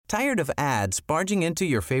Tired of ads barging into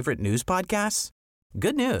your favorite news podcasts?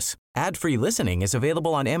 Good news. Ad-free listening is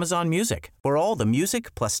available on Amazon Music for all the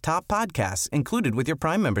music plus top podcasts included with your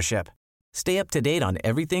Prime membership. Stay up to date on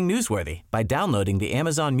everything newsworthy by downloading the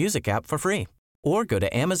Amazon Music app for free or go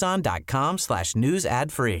to amazon.com/news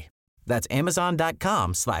ad free. That's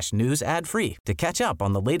amazon.com/news ad free to catch up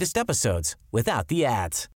on the latest episodes without the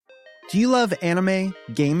ads. Do you love anime,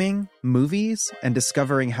 gaming, movies, and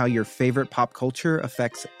discovering how your favorite pop culture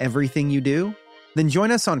affects everything you do? Then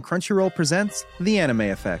join us on Crunchyroll Presents The Anime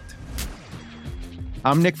Effect.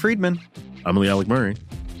 I'm Nick Friedman. I'm Lee Alec Murray.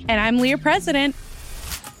 And I'm Leah President.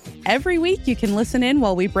 Every week you can listen in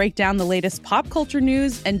while we break down the latest pop culture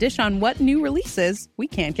news and dish on what new releases we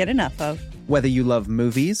can't get enough of. Whether you love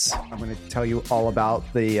movies, I'm going to tell you all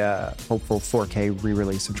about the hopeful 4K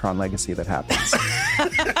re-release of Tron Legacy that happens.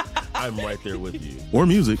 I'm right there with you. Or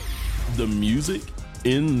music. The music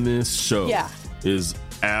in this show is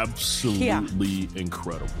absolutely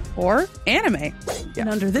incredible. Or anime. And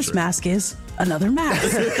under this mask is another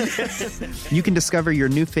mask. You can discover your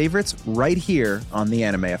new favorites right here on The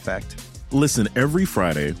Anime Effect. Listen every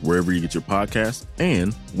Friday wherever you get your podcasts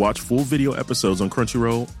and watch full video episodes on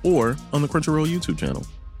Crunchyroll or on the Crunchyroll YouTube channel.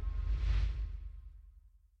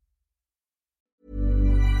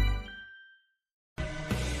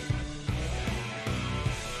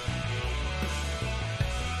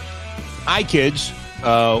 Hi, kids.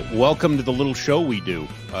 Welcome to the little show we do.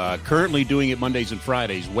 Currently doing it Mondays and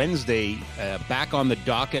Fridays. Wednesday, back on the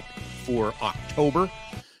docket for October.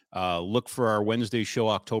 Look for our Wednesday show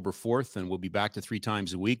October 4th, and we'll be back to 3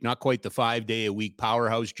 times a week. Not quite the 5-day-a-week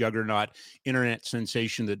powerhouse juggernaut internet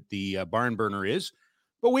sensation that the Barn Burner is,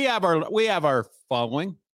 but we have our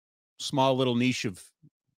following, small little niche of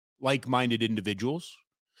like-minded individuals,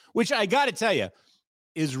 which I got to tell you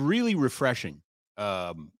is really refreshing.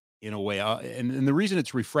 In a way, and the reason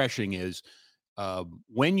it's refreshing is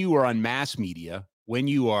when you are on mass media, when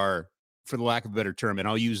you are, for the lack of a better term, and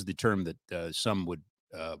I'll use the term that some would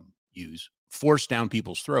use, forced down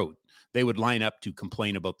people's throat. They would line up to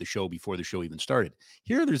complain about the show before the show even started.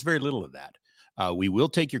 Here, there's very little of that. We will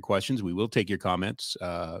take your questions. We will take your comments.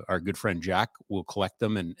 Our good friend Jack will collect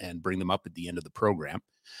them and bring them up at the end of the program.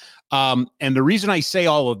 And the reason I say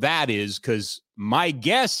all of that is because my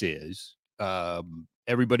guess is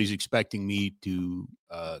everybody's expecting me to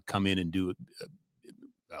come in and do it.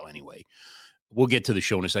 Well, anyway, we'll get to the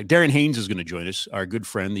show in a sec. Darren Haynes is going to join us, our good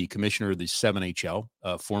friend, the commissioner of the 7HL,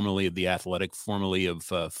 formerly of the Athletic, formerly of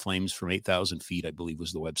Flames from 8,000 feet, I believe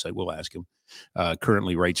was the website. We'll ask him.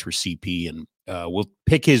 Currently writes for CP, and we'll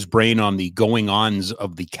pick his brain on the going-ons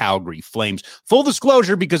of the Calgary Flames. Full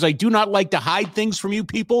disclosure, because I do not like to hide things from you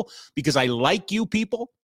people, because I like you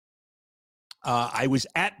people. I was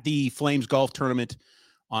at the Flames golf tournament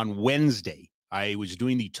on Wednesday. I was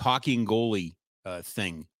doing the talking goalie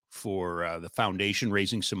thing for the foundation,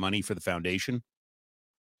 raising some money for the foundation.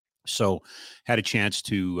 So had a chance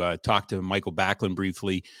to talk to Michael Backlund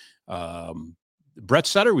briefly. Brett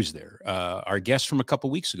Sutter was there, our guest from a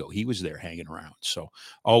couple weeks ago. He was there hanging around. So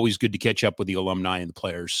always good to catch up with the alumni and the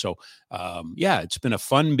players. So it's been a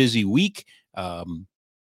fun, busy week. A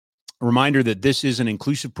reminder that this is an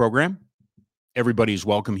inclusive program. Everybody is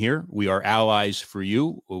welcome here. We are allies for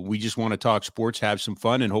you. We just want to talk sports, have some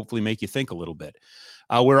fun, and hopefully make you think a little bit.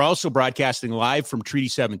 We're also broadcasting live from Treaty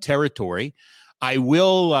 7 territory. I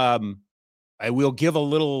will give a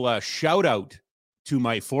little shout out to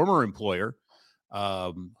my former employer,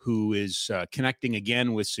 who is connecting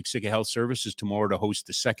again with Siksika Health Services tomorrow to host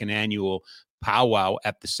the second annual powwow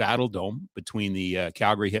at the Saddle Dome between the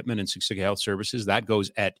Calgary Hitmen and Siksika Health Services. That goes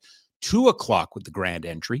at 2:00 with the grand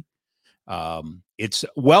entry. It's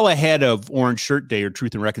well ahead of Orange Shirt Day or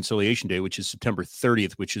Truth and Reconciliation Day, which is September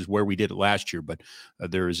 30th, which is where we did it last year, but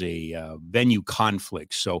there is a venue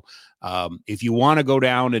conflict. So if you want to go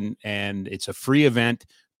down and it's a free event,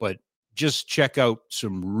 but just check out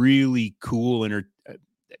some really cool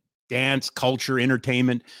dance, culture,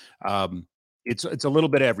 entertainment. It's a little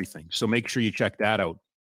bit of everything. So make sure you check that out.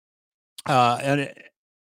 And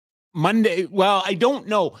Monday, well, I don't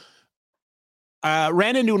know.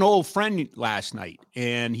 Ran into an old friend last night,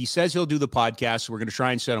 and he says he'll do the podcast. So we're going to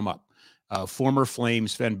try and set him up. Former Flame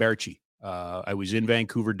Sven Berchi. I was in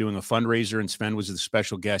Vancouver doing a fundraiser, and Sven was the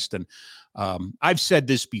special guest. And I've said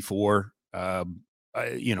this before. I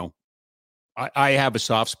have a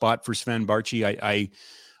soft spot for Sven Berchi.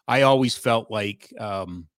 I always felt like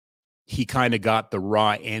he kind of got the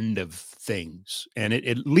raw end of things, and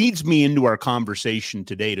it leads me into our conversation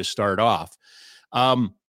today to start off.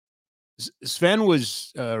 Sven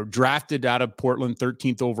was drafted out of Portland,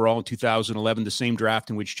 13th overall in 2011, the same draft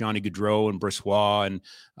in which Johnny Gaudreau and Bressois, and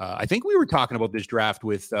I think we were talking about this draft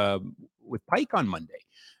with Pike on Monday.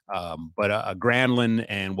 But Granlund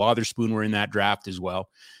and Wotherspoon were in that draft as well.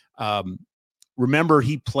 Remember,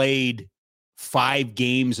 he played 5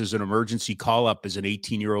 games as an emergency call-up as an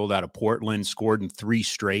 18-year-old out of Portland, scored in 3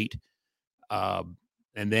 straight. And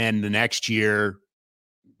then the next year,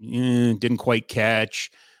 didn't quite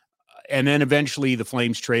catch. And then eventually the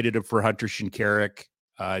Flames traded him for Hunter Shinkaruk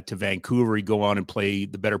to Vancouver. He'd go on and play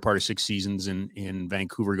the better part of 6 seasons in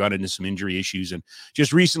Vancouver, got into some injury issues, and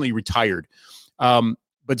just recently retired.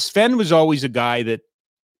 But Sven was always a guy that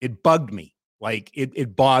it bugged me. Like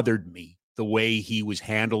it bothered me the way he was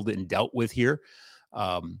handled and dealt with here.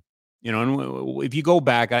 And if you go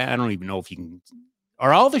back, I don't even know if you can.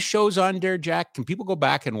 Are all the shows on there, Jack? Can people go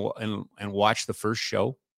back and watch the first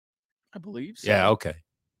show? I believe so. Yeah, okay.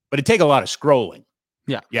 But it'd take a lot of scrolling.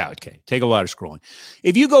 Yeah. Yeah, okay. Take a lot of scrolling.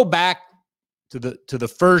 If you go back to the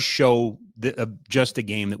first show, just a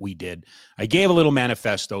game that we did, I gave a little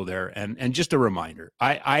manifesto there, and just a reminder.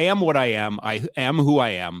 I am what I am. I am who I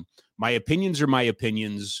am. My opinions are my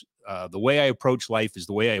opinions. The way I approach life is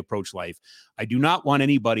the way I approach life. I do not want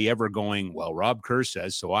anybody ever going, well, Rob Kerr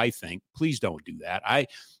says, so I think. Please don't do that.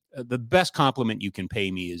 The best compliment you can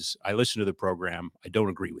pay me is I listen to the program. I don't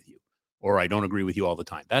agree with you, or I don't agree with you all the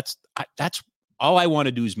time. That's all I want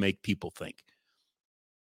to do is make people think.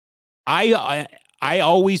 I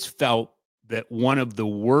always felt that one of the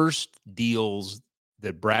worst deals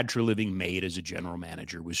that Brad Treliving made as a general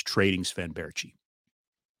manager was trading Sven Baertschi.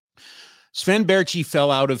 Sven Baertschi fell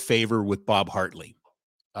out of favor with Bob Hartley.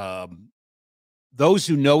 Those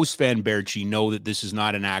who know Sven Baertschi know that this is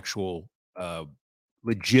not an actual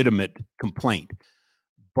legitimate complaint.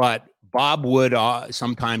 But Bob would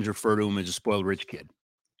sometimes refer to him as a spoiled rich kid.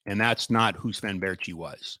 And that's not who Sven Baertschi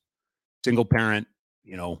was. Single parent,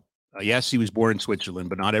 yes, he was born in Switzerland,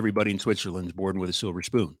 but not everybody in Switzerland is born with a silver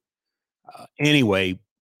spoon. Anyway,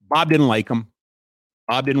 Bob didn't like him.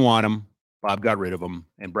 Bob didn't want him. Bob got rid of him,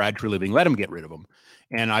 and Brad Treliving let him get rid of him.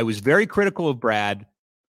 And I was very critical of Brad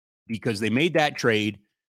because they made that trade,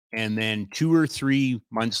 and then 2 or 3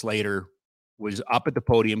 months later was up at the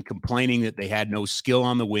podium complaining that they had no skill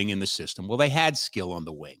on the wing in the system. Well, they had skill on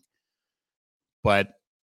the wing, but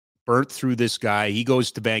burnt through this guy. He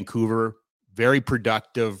goes to Vancouver, very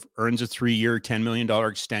productive, earns a 3-year, $10 million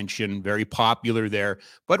extension, very popular there,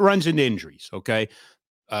 but runs into injuries, okay?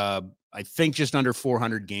 I think just under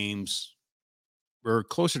 400 games, or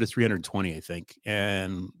closer to 320, I think.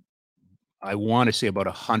 And I want to say about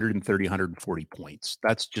 130, 140 points.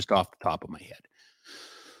 That's just off the top of my head.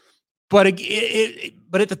 But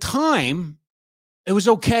but at the time, it was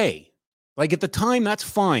okay. Like at the time, that's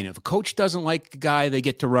fine. If a coach doesn't like the guy, they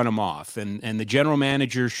get to run him off. And the general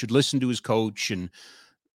manager should listen to his coach and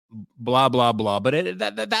blah, blah, blah. But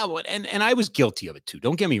and I was guilty of it too.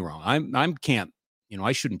 Don't get me wrong.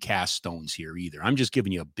 I shouldn't cast stones here either. I'm just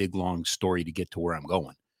giving you a big, long story to get to where I'm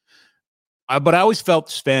going. But I always felt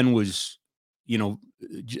Sven was,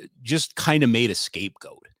 just kind of made a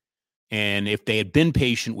scapegoat. And if they had been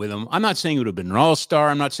patient with him, I'm not saying he would have been an all-star.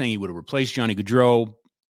 I'm not saying he would have replaced Johnny Gaudreau.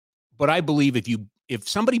 But I believe if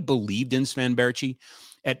somebody believed in Sven Baertschi,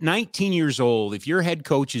 at 19 years old, if your head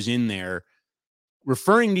coach is in there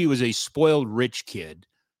referring to you as a spoiled rich kid,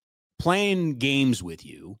 playing games with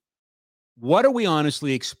you, what do we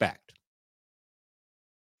honestly expect?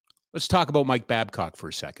 Let's talk about Mike Babcock for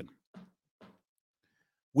a second.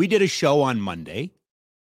 We did a show on Monday,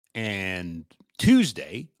 and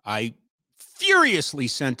Tuesday, I furiously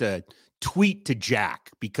sent a tweet to Jack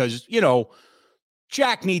because,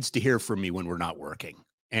 Jack needs to hear from me when we're not working.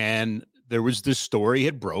 And there was this story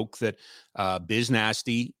had broke that Biz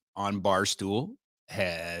Nasty on Barstool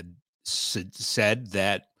had said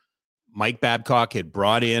that Mike Babcock had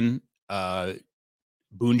brought in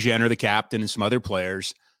Boone Jenner, the captain, and some other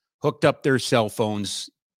players, hooked up their cell phones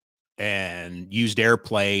and used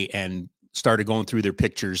AirPlay and started going through their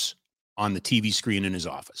pictures on the TV screen in his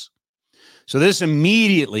office. So this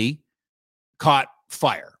immediately caught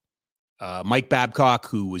fire. Mike Babcock,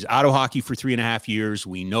 who was out of hockey for 3.5 years,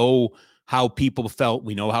 we know how people felt.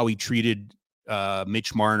 We know how he treated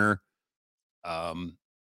Mitch Marner.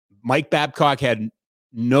 Mike Babcock had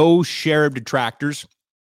no share of detractors.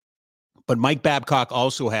 But Mike Babcock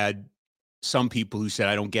also had some people who said,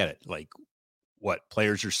 I don't get it. Like, what,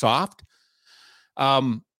 players are soft?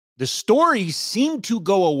 The story seemed to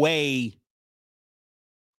go away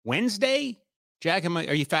Wednesday. Jack,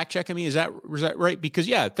 are you fact checking me? Was that right? Because,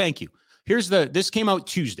 yeah, thank you. This came out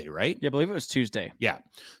Tuesday, right? Yeah, I believe it was Tuesday. Yeah.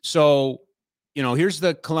 So here's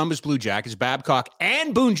the Columbus Blue Jackets, Babcock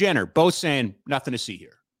and Boone Jenner, both saying nothing to see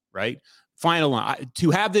here, right? Final line.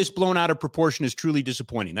 To have this blown out of proportion is truly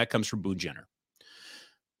disappointing. That comes from Boone Jenner.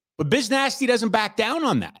 But Biz Nasty doesn't back down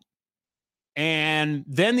on that. And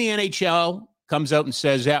then the NHL comes out and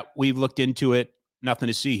says, yeah, we've looked into it. Nothing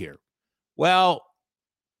to see here. Well,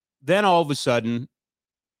 then all of a sudden,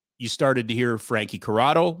 you started to hear Frankie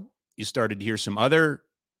Corrado. You started to hear some other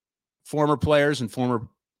former players and former,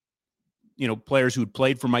 players who had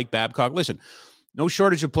played for Mike Babcock. Listen, no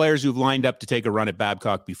shortage of players who've lined up to take a run at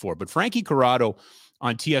Babcock before. But Frankie Corrado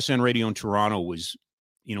on TSN Radio in Toronto was,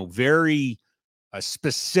 very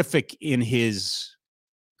specific in his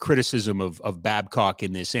criticism of Babcock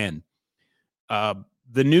in this end. The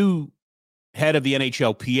new head of the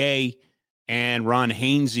NHLPA and Ron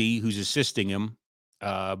Haynes, who's assisting him,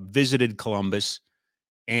 visited Columbus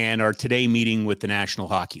and are today meeting with the National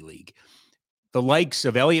Hockey League. The likes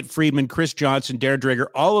of Elliot Friedman, Chris Johnson, Darren Dreger,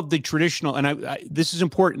 all of the traditional, and this is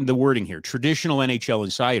important, the wording here, traditional NHL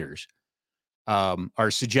insiders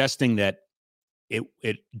are suggesting that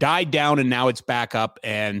it died down and now it's back up.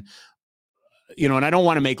 And, and I don't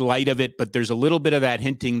want to make light of it, but there's a little bit of that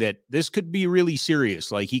hinting that this could be really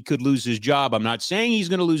serious. Like he could lose his job. I'm not saying he's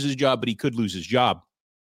going to lose his job, but he could lose his job.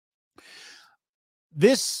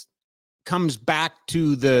 This comes back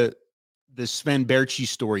to the Sven Berchi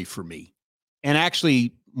story for me, and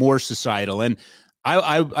actually more societal. And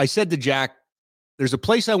I said to Jack, there's a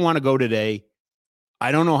place I want to go today.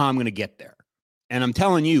 I don't know how I'm going to get there. And I'm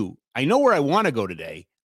telling you, I know where I want to go today.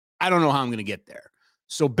 I don't know how I'm going to get there.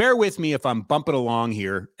 So bear with me if I'm bumping along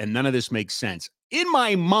here and none of this makes sense. In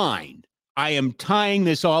my mind, I am tying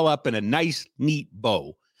this all up in a nice, neat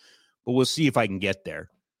bow, but we'll see if I can get there.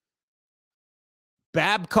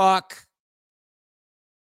 Babcock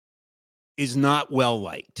is not well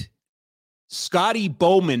liked. Scotty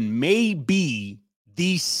Bowman may be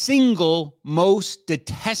the single most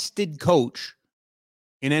detested coach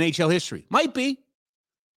in NHL history. Might be.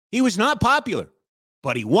 He was not popular,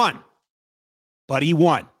 but he won.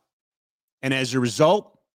 And as a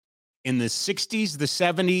result, in the 60s, the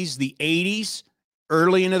 70s, the 80s,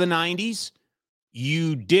 early into the 90s,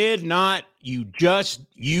 you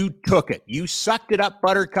took it. You sucked it up,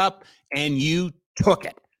 Buttercup, and you took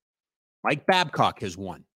it. Mike Babcock has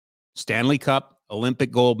won. Stanley Cup,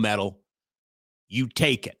 Olympic gold medal. You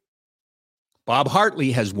take it. Bob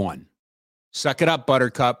Hartley has won. Suck it up,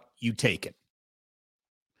 Buttercup. You take it.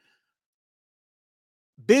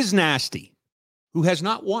 Biz Nasty, who has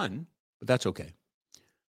not won, but that's okay,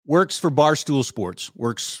 works for Barstool Sports,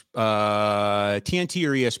 works TNT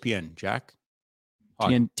or ESPN, Jack?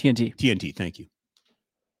 TNT. TNT, thank you.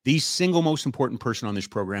 The single most important person on this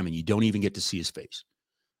program, and you don't even get to see his face.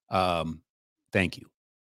 Thank you.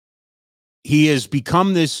 He has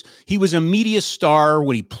become he was a media star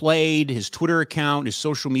when he played, his Twitter account, his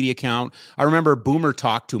social media account. I remember Boomer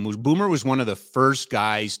talked to him. Boomer was one of the first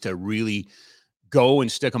guys to really go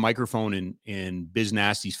and stick a microphone in Biz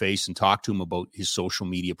Nasty's face and talk to him about his social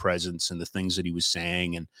media presence and the things that he was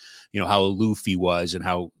saying and, how aloof he was and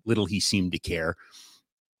how little he seemed to care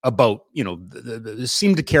about,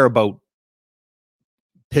 seemed to care about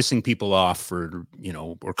pissing people off or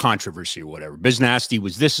controversy or whatever. Biz Nasty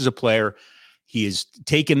this is a player. He has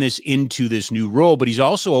taken this into this new role, but he's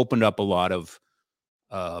also opened up a lot of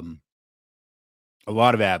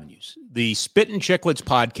avenues. The Spit and Chicklets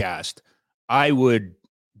podcast, I would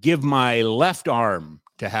give my left arm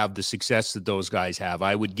to have the success that those guys have.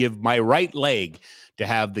 I would give my right leg to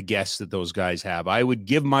have the guests that those guys have. I would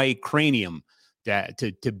give my cranium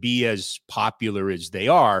to be as popular as they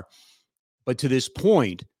are. But to this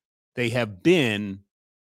point, they have been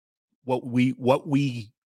I'm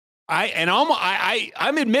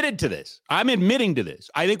admitted to this. I'm admitting to this.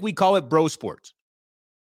 I think we call it bro sports,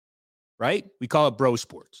 right? We call it bro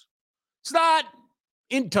sports. It's not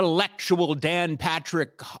intellectual Dan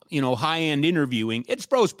Patrick, high-end interviewing. It's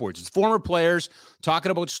bro sports. It's former players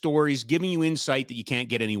talking about stories, giving you insight that you can't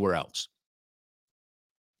get anywhere else.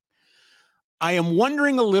 I am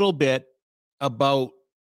wondering a little bit about,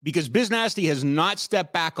 because Biz Nasty has not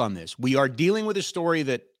stepped back on this. We are dealing with a story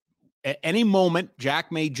that at any moment,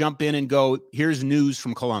 Jack may jump in and go, here's news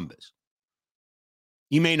from Columbus.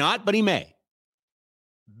 He may not, but he may.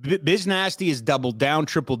 Biz Nasty has doubled down,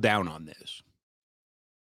 tripled down on this.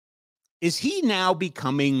 Is he now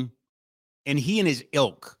becoming, and he and his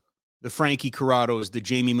ilk, the Frankie Corrados, the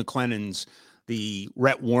Jamie McLennans, the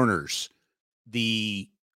Rhett Warners, the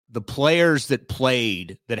players that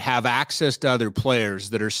played that have access to other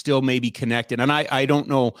players that are still maybe connected. And I don't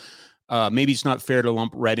know, maybe it's not fair to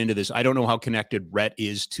lump Rhett into this. I don't know how connected Rhett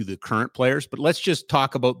is to the current players, but let's just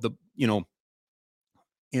talk about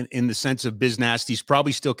in the sense of biz nasty. He's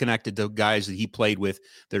probably still connected to guys that he played with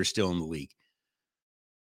that are still in the league.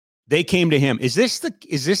 They came to him. Is this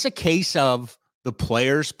a case of the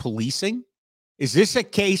players policing? Is this a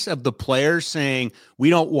case of the players saying, we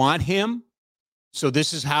don't want him, so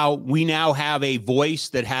this is how we now have a voice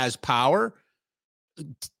that has power?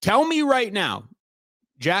 Tell me right now,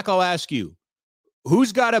 Jack, I'll ask you,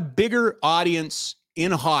 who's got a bigger audience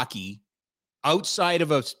in hockey outside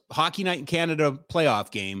of a Hockey Night in Canada playoff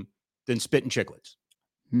game than Spit and Chicklets?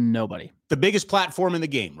 Nobody. The biggest platform in the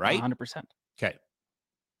game, right? 100%. Okay.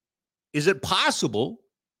 Is it possible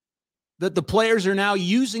that the players are now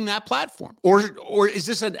using that platform? Or is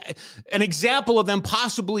this an example of them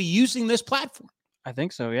possibly using this platform? I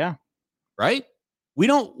think so, yeah. Right? We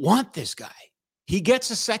don't want this guy. He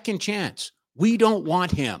gets a second chance. We don't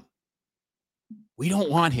want him. We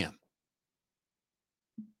don't want him.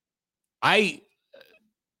 I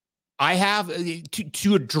have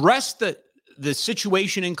to address the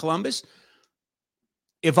situation in Columbus.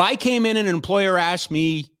 If I came in and an employer asked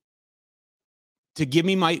me to give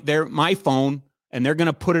me my phone and they're going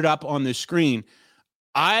to put it up on the screen,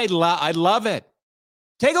 I'd love it.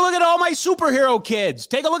 Take a look at all my superhero kids.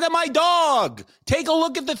 Take a look at my dog. Take a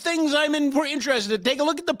look at the things I'm interested in. Take a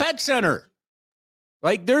look at the pet center.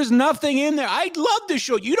 Like, there's nothing in there. I'd love to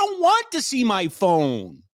show you. You don't want to see my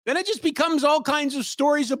phone. Then it just becomes all kinds of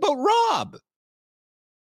stories about Rob.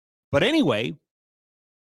 But anyway,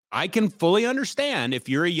 I can fully understand if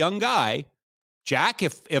you're a young guy. Jack,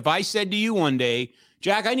 if I said to you one day,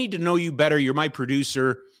 Jack, I need to know you better. You're my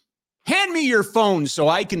producer. Hand me your phone so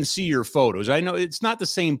I can see your photos. I know it's not the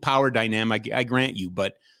same power dynamic, I grant you,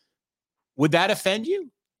 but would that offend you?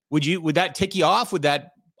 Would that tick you off? Would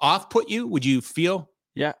that off-put you? Would you feel?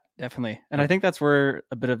 Yeah, definitely. And I think that's where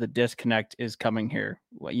a bit of the disconnect is coming here.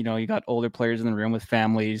 You know, you got older players in the room with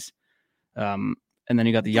families, and then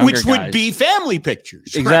you got the younger guys. Which would be family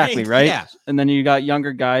pictures. Exactly, right? Yeah. And then you got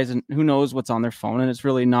younger guys, and who knows what's on their phone, and it's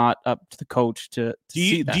really not up to the coach to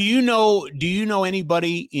see that. Do you know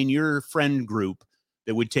anybody in your friend group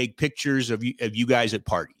that would take pictures of you guys at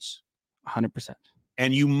parties? 100%.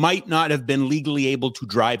 And you might not have been legally able to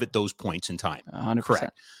drive at those points in time. 100%.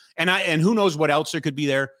 Correct. And who knows what else there could be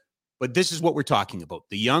there, but this is what we're talking about.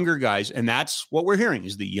 The younger guys, and that's what we're hearing,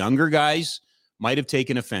 is the younger guys might have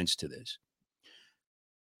taken offense to this.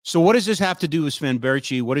 So what does this have to do with Sven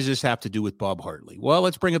Berchi? What does this have to do with Bob Hartley? Well,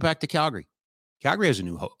 let's bring it back to Calgary. Calgary has a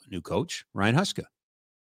new coach, Ryan Huska.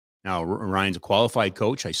 Now, Ryan's a qualified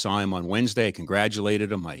coach. I saw him on Wednesday. I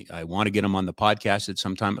congratulated him. I want to get him on the podcast at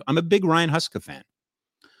some time. I'm a big Ryan Huska fan.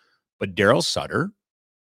 But Daryl Sutter,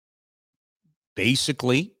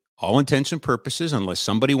 basically, all intents and purposes, unless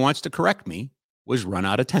somebody wants to correct me, was run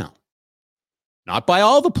out of town. Not by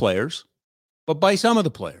all the players, but by some of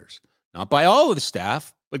the players. Not by all of the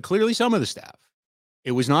staff, but clearly some of the staff.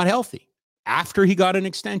 It was not healthy. After he got an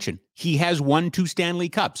extension, he has won 2 Stanley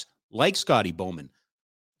Cups, like Scotty Bowman.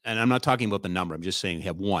 And I'm not talking about the number. I'm just saying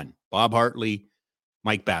have won. Bob Hartley,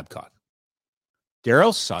 Mike Babcock.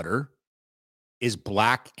 Daryl Sutter is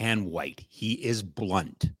black and white. He is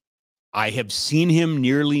blunt. I have seen him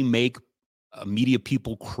nearly make media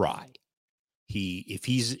people cry. If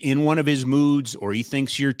he's in one of his moods or he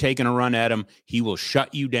thinks you're taking a run at him, he will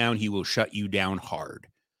shut you down. He will shut you down hard.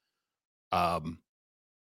 But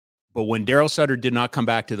when Daryl Sutter did not come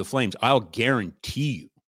back to the Flames, I'll guarantee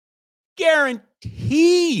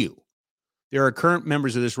you, there are current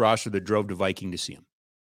members of this roster that drove to Viking to see him.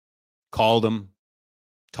 Called him,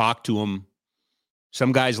 talked to him.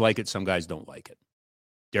 Some guys like it, some guys don't like it.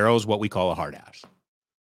 Daryl's what we call a hard ass.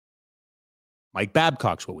 Mike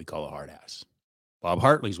Babcock's what we call a hard ass. Bob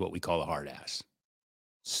Hartley's what we call a hard ass.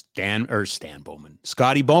 Scotty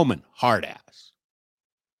Bowman, hard ass.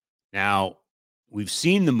 Now, we've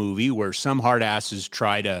seen the movie where some hard asses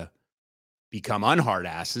try to become unhard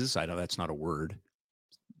asses. I know that's not a word.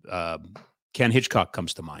 Ken Hitchcock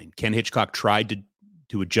comes to mind. Ken Hitchcock tried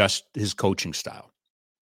to adjust his coaching style.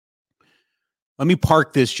 Let me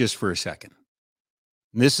park this just for a second.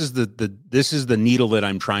 This is the needle that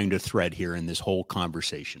I'm trying to thread here in this whole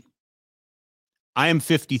conversation. I am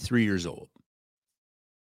 53 years old.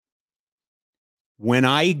 When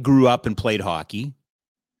I grew up and played hockey,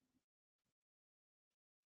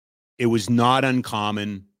 it was not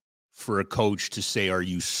uncommon for a coach to say, "Are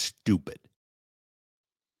you stupid?"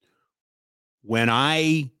 When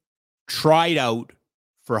I tried out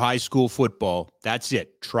for high school football, that's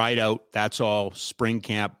it. Tried out, that's all. Spring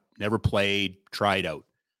camp, never played, tried out.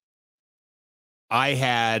 I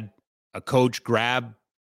had a coach grab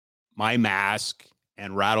my mask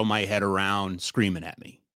and rattle my head around screaming at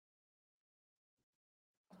me.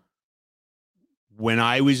 when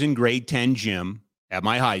I was in grade 10 gym at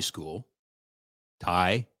my high school,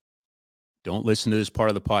 Ty, don't listen to this part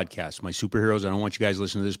of the podcast. My superheroes, I don't want you guys to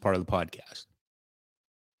listen to this part of the podcast.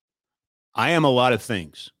 I am a lot of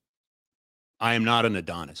things. I am not an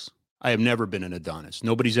Adonis. I have never been an Adonis.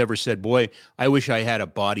 Nobody's ever said, boy, I wish I had a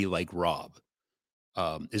body like Rob.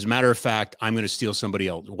 As a matter of fact, I'm going to steal somebody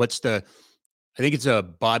else. I think it's a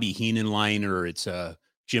Bobby Heenan line or it's a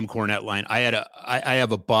Jim Cornette line. I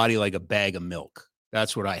have a body like a bag of milk.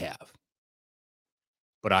 That's what I have.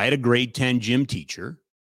 But I had a grade 10 gym teacher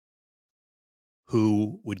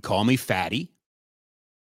who would call me fatty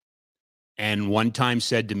and one time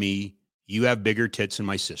said to me, you have bigger tits than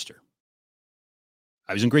my sister.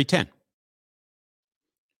 I was in grade 10.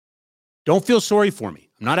 Don't feel sorry for me.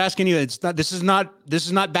 I'm not asking you. This is not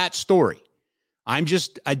that story. I'm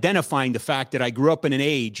just identifying the fact that I grew up in an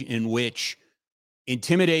age in which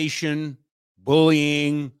intimidation,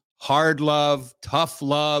 bullying, hard love, tough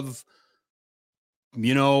love,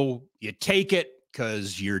 you take it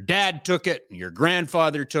because your dad took it and your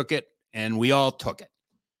grandfather took it and we all took it.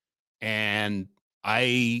 And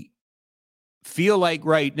I feel like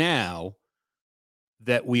right now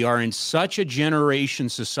that we are in such a generation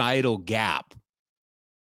societal gap,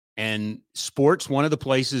 and sports, one of the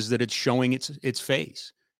places that it's showing its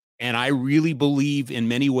face. And I really believe in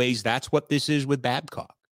many ways that's what this is with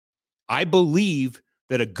Babcock. I believe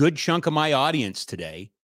that a good chunk of my audience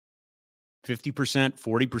today, 50%,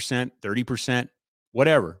 40%, 30%,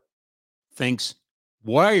 whatever, thinks,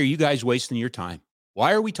 why are you guys wasting your time?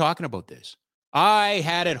 Why are we talking about this? I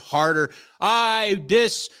had it harder.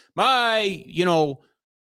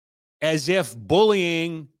 As if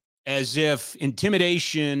bullying, as if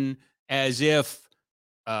intimidation, as if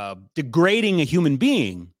degrading a human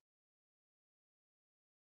being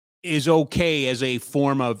is okay as a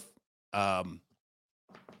form of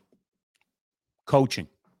coaching,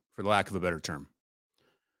 for the lack of a better term.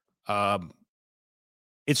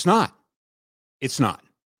 It's not. It's not.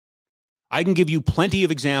 I can give you plenty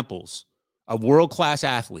of examples of world-class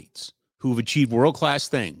athletes who've achieved world-class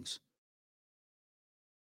things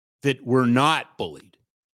that were not bullied,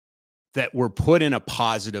 that were put in a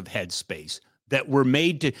positive headspace, that were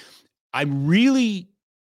made to. I'm really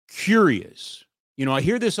curious. I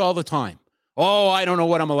hear this all the time. Oh, I don't know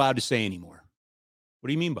what I'm allowed to say anymore. What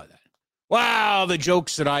do you mean by that? Wow, the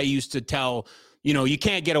jokes that I used to tell, you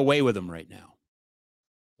can't get away with them right now.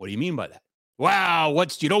 What do you mean by that? Wow,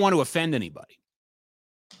 you don't want to offend anybody.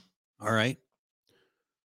 All right.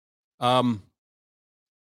 Do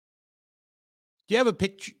you have a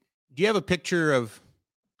picture? Do you have a picture of?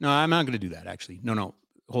 No, I'm not going to do that, actually. No,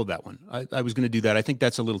 hold that one. I was going to do that. I think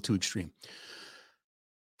that's a little too extreme.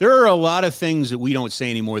 There are a lot of things that we don't say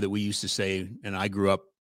anymore that we used to say, and I grew up,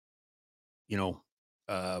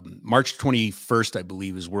 March 21st, I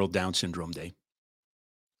believe, is World Down Syndrome Day.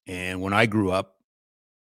 And when I grew up,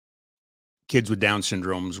 kids with Down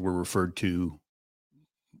syndromes were referred to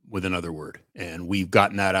with another word, and we've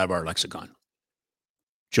gotten that out of our lexicon.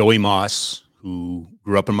 Joey Moss, who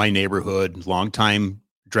grew up in my neighborhood, longtime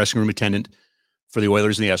dressing room attendant for the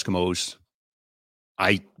Oilers and the Eskimos.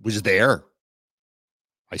 I was there.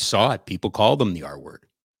 I saw it. People called them the R word.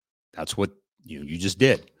 That's what you just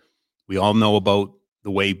did. We all know about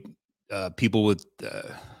the way people with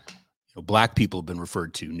Black people have been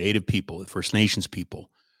referred to, Native people, First Nations people,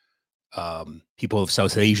 people of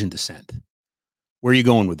South Asian descent. Where are you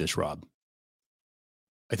going with this, Rob?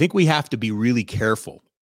 I think we have to be really careful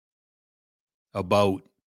about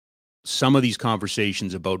some of these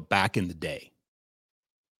conversations about back in the day.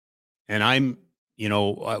 And I'm,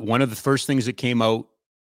 one of the first things that came out,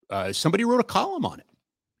 somebody wrote a column on it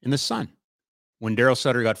in the Sun when Daryl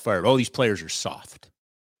Sutter got fired. Oh, these players are soft.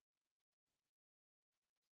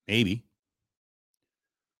 Maybe.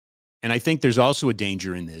 And I think there's also a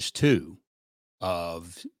danger in this too,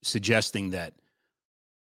 of suggesting that,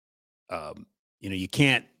 you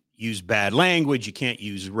can't use bad language, you can't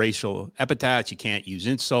use racial epithets, you can't use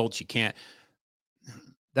insults,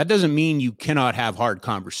 that doesn't mean you cannot have hard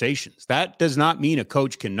conversations. That does not mean a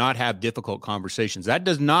coach cannot have difficult conversations. That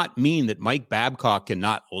does not mean that Mike Babcock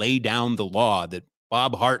cannot lay down the law, that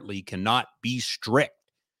Bob Hartley cannot be strict.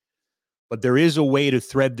 But there is a way to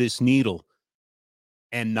thread this needle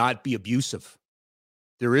and not be abusive.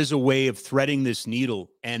 There is a way of threading this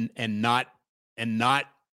needle and not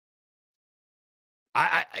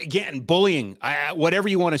again, bullying, whatever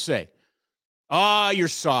you want to say. You're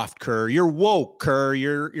soft, Kerr. You're woke, Kerr.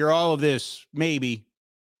 You're all of this, maybe.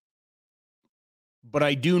 But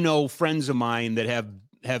I do know friends of mine that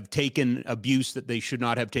have taken abuse that they should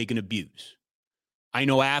not have taken abuse. I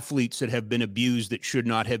know athletes that have been abused that should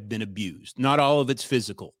not have been abused. Not all of it's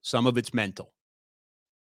physical. Some of it's mental.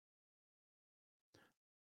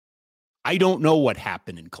 I don't know what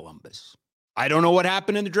happened in Columbus. I don't know what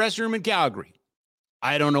happened in the dressing room in Calgary.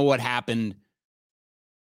 I don't know what happened,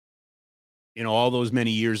 all those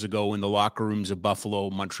many years ago in the locker rooms of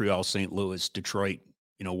Buffalo, Montreal, St. Louis, Detroit,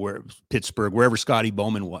 where Pittsburgh, wherever Scotty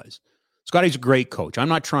Bowman was. Scotty's a great coach. I'm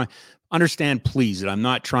not trying, understand please, that I'm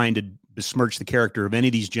not trying to besmirch the character of any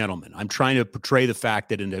of these gentlemen. I'm trying to portray the fact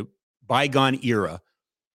that in a bygone era,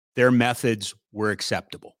 their methods were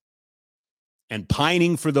acceptable. And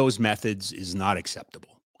pining for those methods is not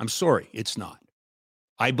acceptable. I'm sorry, it's not.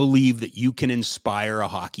 I believe that you can inspire a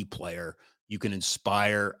hockey player, you can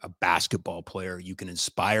inspire a basketball player, you can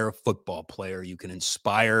inspire a football player, you can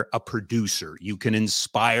inspire a producer, you can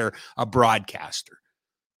inspire a broadcaster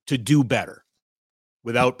to do better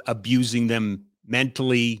without abusing them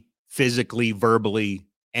mentally, physically, verbally,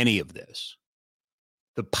 any of this.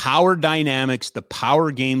 The power dynamics, the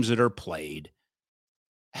power games that are played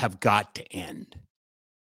have got to end.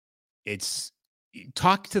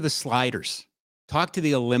 Talk to the Sliders, talk to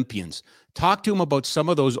the Olympians, talk to them about some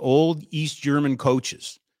of those old East German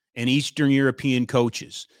coaches and Eastern European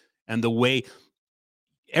coaches and the way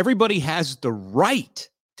everybody has the right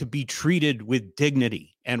to be treated with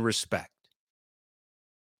dignity and respect.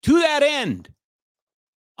 To that end,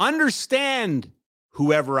 understand,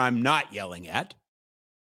 whoever I'm not yelling at,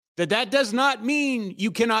 that does not mean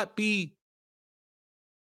you cannot be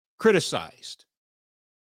criticized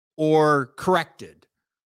or corrected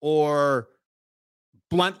or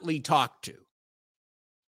bluntly talked to.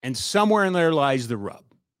 And somewhere in there lies the rub.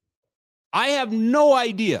 I have no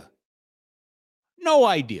idea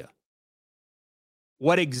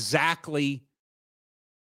what exactly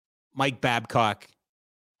Mike Babcock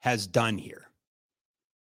has done here.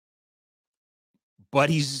 But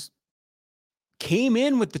he's came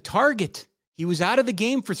in with the target. He was out of the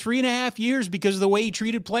game for 3.5 years because of the way he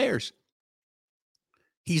treated players.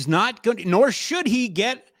 He's not going to, nor should he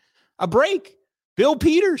get a break. Bill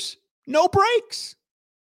Peters, no breaks.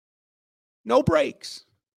 No breaks.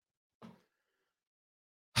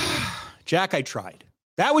 Jack, I tried.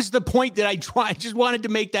 That was the point that I tried. I just wanted to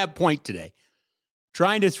make that point today.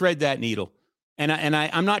 Trying to thread that needle. And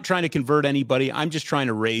I'm not trying to convert anybody. I'm just trying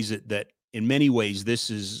to raise it that in many ways, this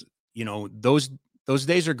is, those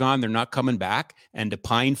days are gone. They're not coming back. And to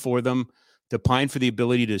pine for them, to pine for the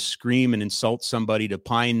ability to scream and insult somebody, to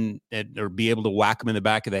pine or be able to whack them in the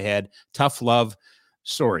back of the head. Tough love.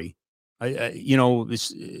 Sorry.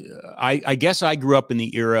 I guess I grew up in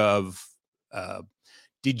the era of,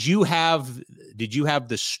 did you have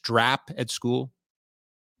the strap at school?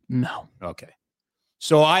 No. Okay.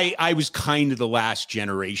 So I was kind of the last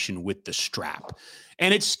generation with the strap,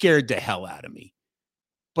 and it scared the hell out of me.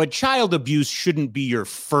 But child abuse shouldn't be your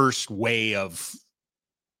first way of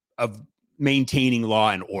maintaining law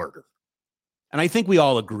and order. And I think we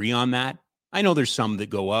all agree on that. I know there's some that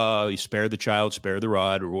go, oh, you spare the child, spare the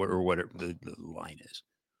rod, or whatever the line is.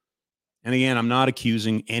 And again, I'm not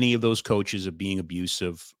accusing any of those coaches of being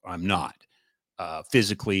abusive. I'm not.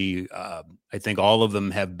 Physically, I think all of them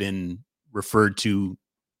have been referred to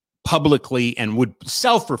publicly and would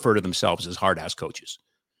self-refer to themselves as hard-ass coaches.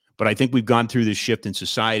 But I think we've gone through this shift in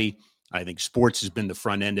society. I think sports has been the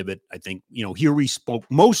front end of it. I think, here we spoke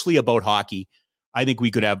mostly about hockey. I think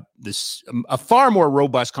we could have a far more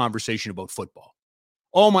robust conversation about football.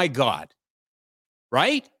 Oh my God.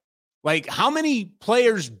 Right? Like, how many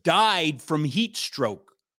players died from heat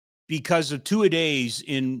stroke because of two-a-days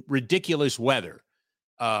in ridiculous weather?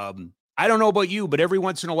 I don't know about you, but every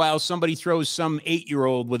once in a while, somebody throws some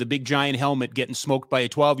 8-year-old with a big giant helmet getting smoked by a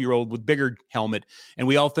 12-year-old with bigger helmet, and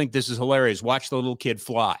we all think this is hilarious. Watch the little kid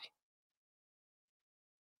fly.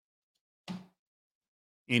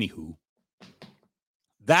 Anywho,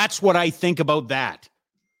 that's what I think about that.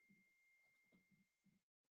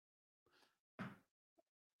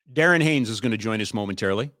 Darren Haynes is going to join us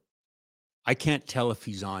momentarily. I can't tell if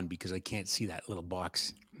he's on because I can't see that little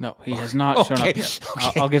box. No, he has not shown up yet.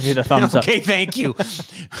 Okay. I'll give you the thumbs up. Okay, thank you.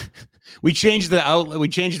 We changed the outlet. We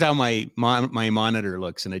changed how my monitor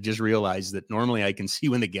looks, and I just realized that normally I can see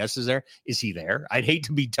when the guest is there. Is he there? I'd hate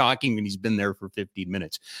to be talking when he's been there for 15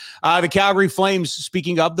 minutes. The Calgary Flames,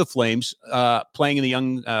 speaking of the Flames, playing in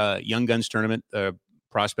the Young Guns tournament,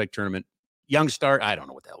 prospect tournament. Young Start, I don't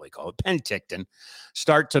know what the hell they call it. Penticton.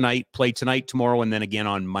 Start tonight, play tonight, tomorrow, and then again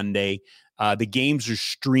on Monday. The games are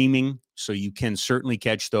streaming, so you can certainly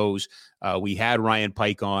catch those. We had Ryan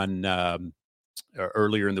Pike on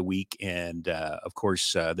earlier in the week. And of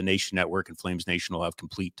course, the Nation Network and Flames Nation will have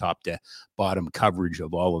complete top to bottom coverage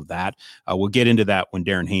of all of that. We'll get into that when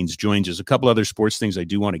Darren Haynes joins us. A couple other sports things I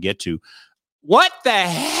do want to get to. What the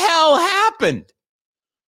hell happened?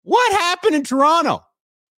 What happened in Toronto?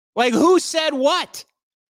 Like, who said what?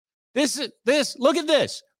 This, look at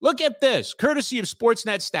this. Look at this, courtesy of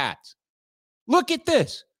Sportsnet stats. Look at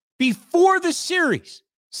this. Before the series,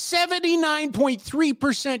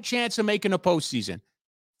 79.3% chance of making a postseason.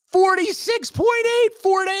 46.8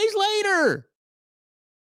 4 days later.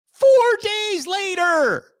 4 days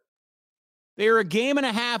later. They are a game and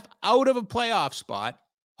a half out of a playoff spot,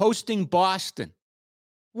 hosting Boston.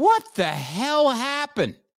 What the hell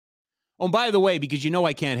happened? Oh, by the way, because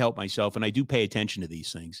I can't help myself, and I do pay attention to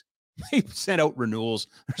these things. They sent out renewals.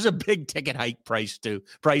 There's a big ticket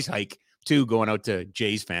price hike too, going out to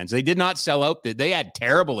Jays fans. They did not sell out. They had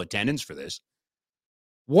terrible attendance for this.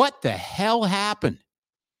 What the hell happened?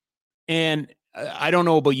 And I don't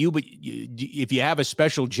know about you, but if you have a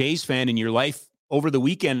special Jays fan in your life over the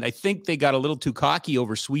weekend, I think they got a little too cocky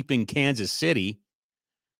over sweeping Kansas City.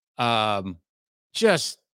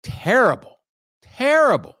 Just terrible.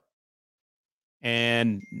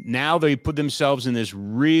 And now they put themselves in this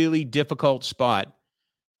really difficult spot.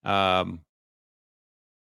 I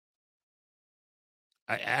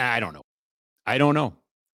don't know. I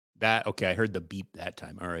heard the beep that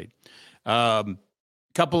time. All right.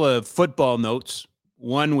 Couple of football notes.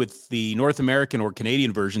 One with the North American or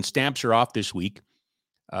Canadian version. Stamps are off this week.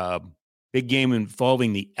 Big game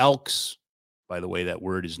involving the Elks. By the way, that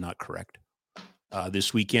word is not correct.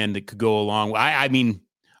 This weekend, it could go along. I mean,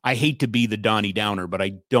 I hate to be the Donnie Downer, but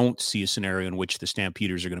I don't see a scenario in which the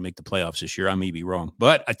Stampeders are going to make the playoffs this year. I may be wrong.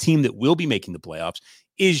 But a team that will be making the playoffs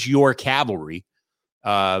is your Cavalry.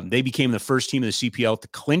 They became the first team in the CPL to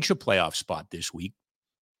clinch a playoff spot this week.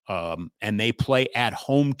 And they play at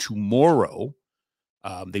home tomorrow.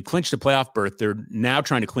 They clinched a playoff berth. They're now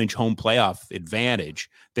trying to clinch home playoff advantage.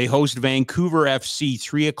 They host Vancouver FC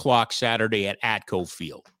 3:00 Saturday at Atco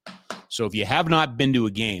Field. So if you have not been to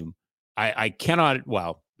a game, I cannot,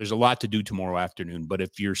 there's a lot to do tomorrow afternoon, but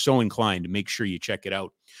if you're so inclined, make sure you check it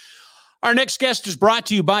out. Our next guest is brought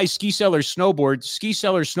to you by Ski Sellers Snowboard,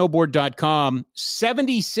 skisellersnowboard.com.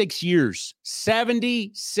 76 years, soon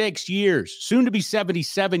to be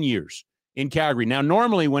 77 years in Calgary. Now,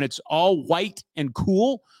 normally when it's all white and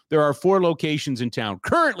cool, there are 4 locations in town.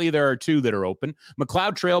 Currently, there are 2 that are open.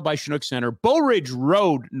 McLeod Trail by Chinook Center, Bow Ridge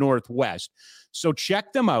Road Northwest. So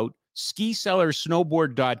check them out,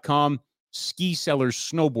 skisellersnowboard.com. Ski Sellers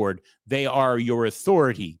Snowboard. They are your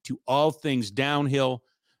authority to all things downhill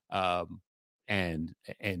and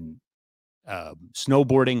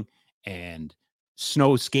snowboarding and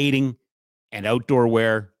snow skating and outdoor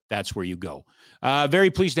wear. That's where you go.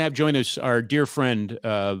 Very pleased to have join us our dear friend,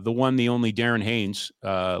 the one, the only Darren Haynes,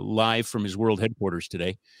 live from his world headquarters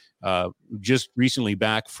today. Just recently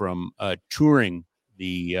back from touring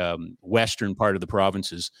the western part of the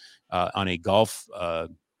provinces on a golf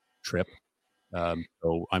trip.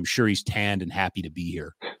 So I'm sure he's tanned and happy to be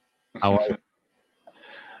here. How are you?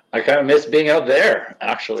 I kind of miss being out there,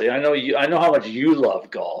 actually. I know how much you love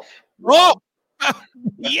golf. Oh,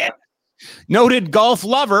 yeah. Noted golf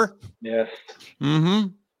lover. Yes. Mm-hmm.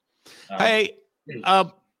 Hey,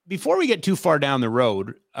 before we get too far down the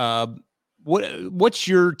road, what's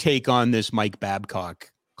your take on this Mike Babcock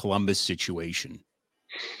Columbus situation?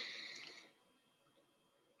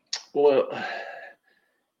 Well,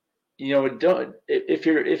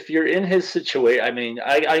 if you're in his situation, I mean,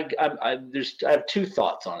 I have 2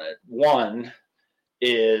 thoughts on it. One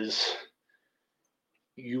is,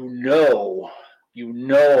 all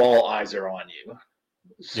eyes are on you.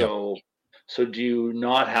 So do you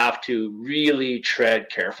not have to really tread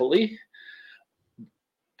carefully?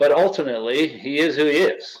 But ultimately, he is who he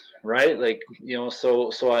is, right? Like,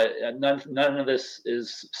 so none of this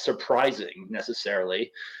is surprising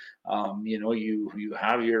necessarily. You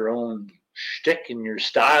have your own shtick and your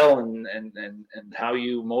style and how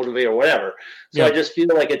you motivate or whatever. So I just feel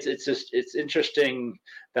like it's interesting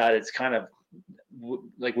that it's kind of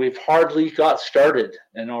like we've hardly got started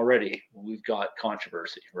and already we've got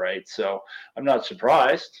controversy, right? So I'm not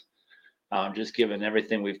surprised, just given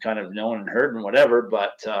everything we've kind of known and heard and whatever.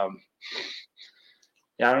 But I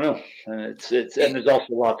don't know. And and there's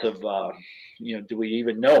also lots of do we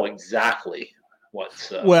even know exactly what's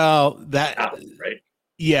happening, right?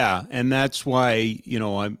 Yeah, and that's why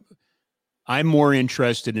I'm more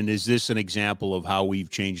interested in, is this an example of how we've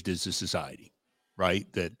changed as a society, right?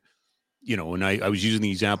 That and I was using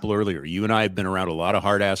the example earlier. You and I have been around a lot of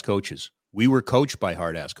hard ass coaches. We were coached by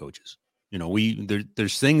hard ass coaches.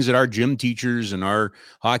 There's things that our gym teachers and our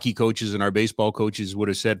hockey coaches and our baseball coaches would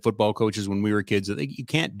have said, football coaches when we were kids, that you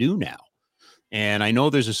can't do now. And I know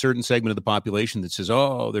there's a certain segment of the population that says,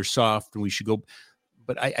 oh, they're soft and we should go.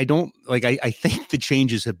 But I don't like, I think the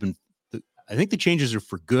changes have been, I think the changes are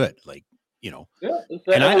for good. Like, Yeah, it's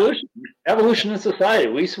evolution in society.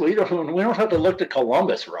 We don't have to look to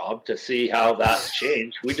Columbus, Rob, to see how that's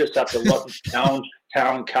changed. We just have to look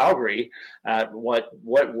downtown Calgary at what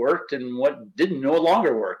worked and what didn't no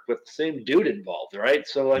longer work with the same dude involved, right?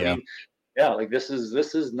 So I mean, like this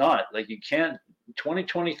is not like you can't.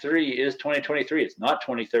 2023 is 2023. It's not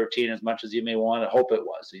 2013 as much as you may want to hope it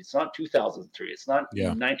was. It's not 2003. It's not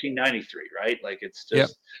 1993, right? Like it's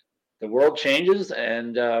just the world changes,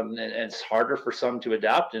 and it's harder for some to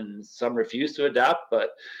adapt, and some refuse to adapt. But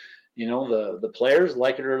the players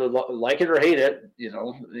like it or hate it.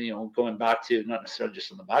 Going back to not necessarily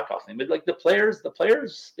just on the back off thing, but like the players,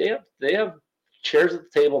 they have chairs at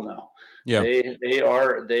the table now. Yeah,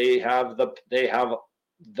 they have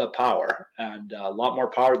the power, and a lot more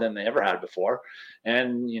power than they ever had before.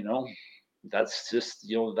 And that's just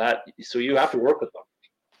that. So you have to work with them.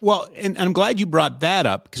 Well, and I'm glad you brought that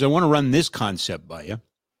up, because I want to run this concept by you.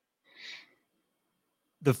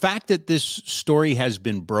 The fact that this story has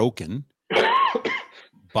been broken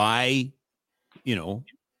by,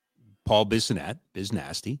 Paul Bissonnette, Biz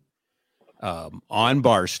Nasty, on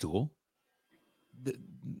Barstool.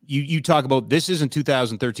 You talk about this isn't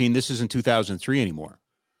 2013, this isn't 2003 anymore.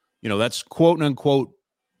 That's quote unquote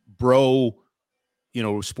bro,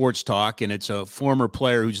 sports talk, and it's a former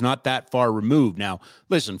player who's not that far removed. Now,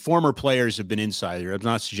 listen, former players have been insider. I'm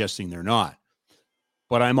not suggesting they're not,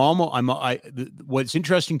 but what's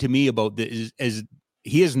interesting to me about this is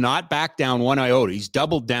he has not backed down one iota. He's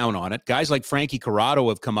doubled down on it. Guys like Frankie Corrado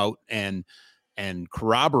have come out and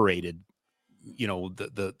corroborated,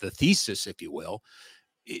 the thesis, if you will.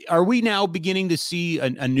 Are we now beginning to see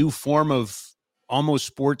a new form of almost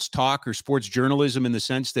sports talk or sports journalism, in the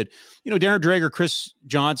sense that, Darren Dreger, Chris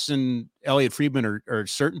Johnson, Elliot Friedman are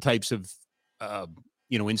certain types of,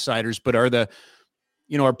 insiders, but are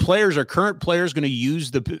current players going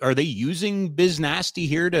to are they using Biz Nasty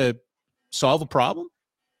here to solve a problem?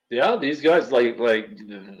 Yeah, these guys, like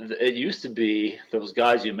it used to be those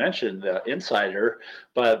guys you mentioned, the insider,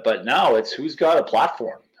 but now it's who's got a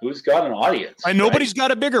platform, who's got an audience. And nobody's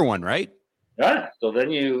got a bigger one, right? Yeah. So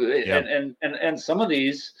then and some of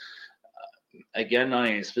these, again, not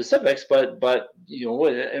any specifics, but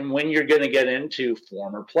and when you're going to get into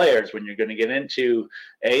former players, when you're going to get into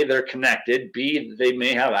A, they're connected, B, they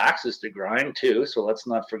may have access to grind too. So let's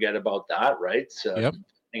not forget about that, right? So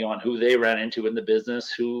depending on who they ran into in the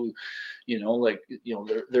business, who,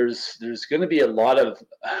 there's going to be a lot of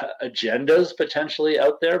agendas potentially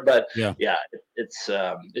out there, but it's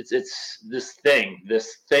this thing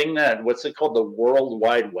that, what's it called? The World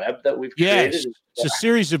Wide Web that we've created. Yes, it's a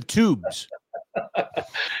series of tubes.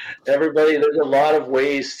 Everybody, there's a lot of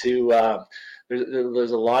ways to,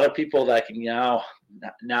 there's a lot of people that can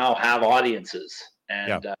now have audiences,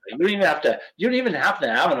 and you don't even have to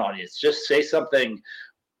have an audience. Just say something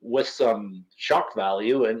with some shock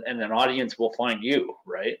value, and an audience will find you,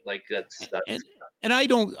 right? Like that's and I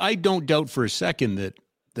don't doubt for a second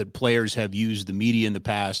that players have used the media in the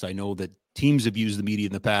past. I know that teams have used the media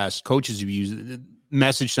in the past, coaches have used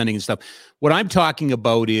message sending and stuff. What I'm talking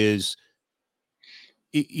about is,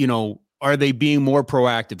 are they being more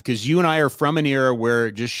proactive? Because you and I are from an era where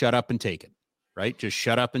just shut up and take it. Right? Just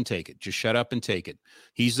shut up and take it. Just shut up and take it.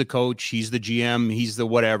 He's the coach. He's the GM. He's the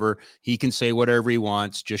whatever. He can say whatever he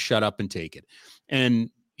wants. Just shut up and take it. And,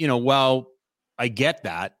 while I get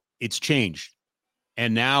that, it's changed.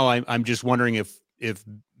 And now I'm just wondering if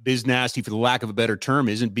Biz Nasty, for the lack of a better term,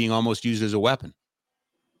 isn't being almost used as a weapon.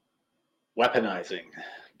 Weaponizing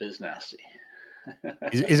Biz Nasty.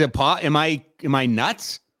 Is it am I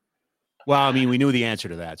nuts? Well, I mean, we knew the answer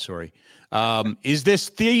to that. Sorry. Is this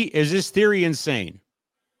theory insane?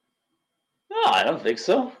 No, I don't think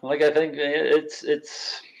so. Like, I think it's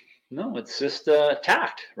just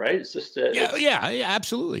tact, right? It's just yeah,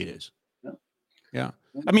 absolutely it is. Yeah.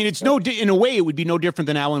 I mean, it's in a way, it would be no different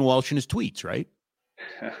than Alan Walsh and his tweets, right?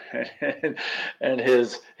 and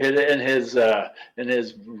his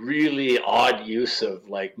really odd use of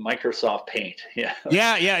like Microsoft Paint. Yeah.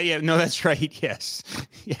 No, that's right. Yes.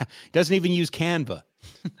 Yeah. Doesn't even use Canva.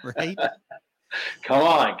 Right? Come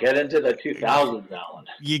on, get into the 2000s, Alan.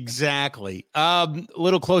 Exactly. A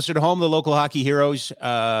little closer to home, the local hockey heroes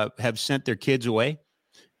have sent their kids away.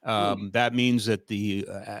 That means that the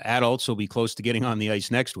adults will be close to getting on the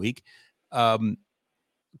ice next week.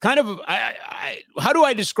 kind of, how do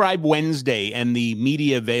I describe Wednesday and the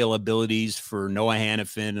media availabilities for Noah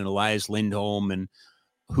Hannafin and Elias Lindholm and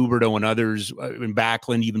Huberto and others, and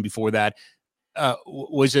Backlund even before that?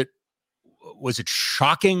 Was it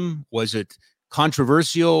shocking? Was it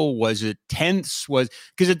controversial? Was it tense?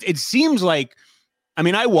 Because it seems like, I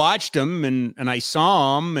mean, I watched them and I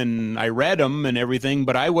saw them and I read them and everything,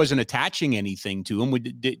 but I wasn't attaching anything to them.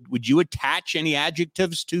 Would you attach any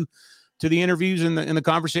adjectives to the interviews and the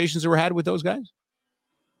conversations that were had with those guys?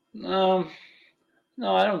 No,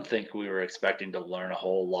 I don't think we were expecting to learn a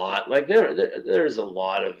whole lot. Like there's a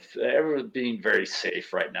lot of everyone being very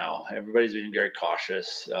safe right now. Everybody's being very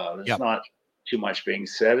cautious. There's not too much being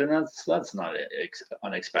said, and that's not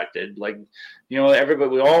unexpected. Like,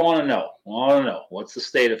 everybody, we all want to know. We want to know what's the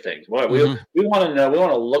state of things. What we want to know. We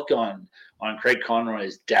want to look on Craig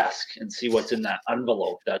Conroy's desk and see what's in that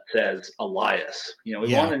envelope that says Elias. We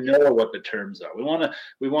want to know what the terms are. We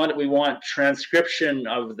want transcription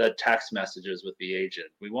of the text messages with the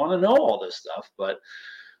agent. We want to know all this stuff, but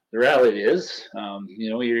the reality is,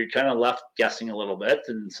 you're kind of left guessing a little bit.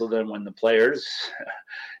 And so then when the players,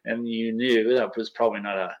 and you knew that was probably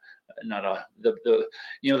the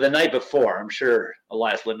night before, I'm sure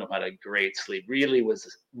Elias Lindholm had a great sleep.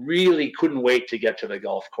 Really couldn't wait to get to the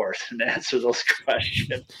golf course and answer those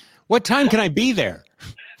questions. What time can I be there?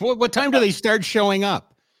 What time do they start showing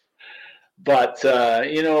up? But,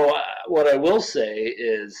 what I will say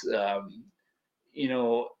is,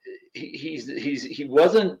 he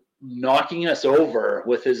wasn't knocking us over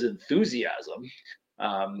with his enthusiasm,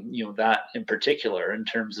 that in particular in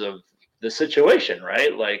terms of the situation,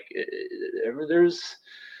 right? Like I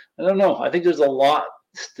don't know. I think there's a lot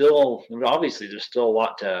still. Obviously, there's still a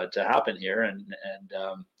lot to happen here, and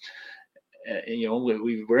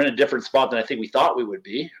we're in a different spot than I think we thought we would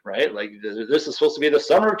be, right? Like this is supposed to be the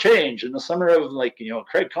summer of change, and the summer of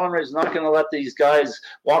Craig Conroy's not going to let these guys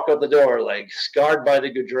walk out the door like scarred by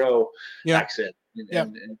the Gaudreau exit.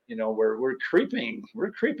 And we're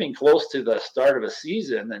creeping close to the start of a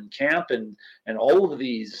season and camp, and all of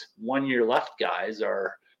these 1 year left guys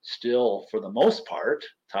are still, for the most part,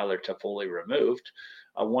 Tyler Toffoli removed,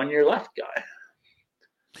 a 1 year left guy.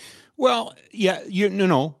 Well,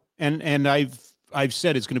 and I've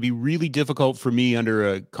said it's going to be really difficult for me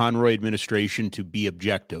under a Conroy administration to be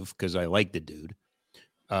objective because I like the dude.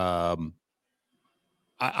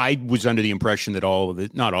 I was under the impression that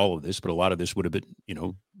not all of this, but a lot of this would have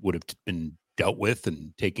been dealt with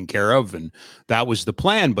and taken care of. And that was the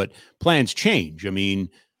plan, but plans change. I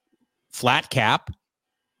mean, flat cap,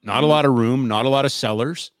 not a lot of room, not a lot of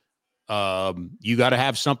sellers. You got to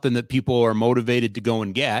have something that people are motivated to go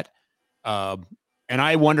and get. And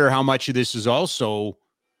I wonder how much of this is also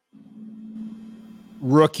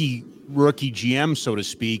rookie GM, so to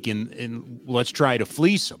speak, and let's try to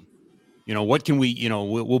fleece them. What can we,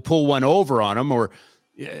 we'll pull one over on them, or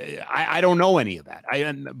I don't know any of that.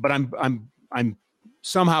 But I'm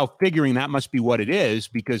somehow figuring that must be what it is,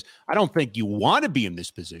 because I don't think you want to be in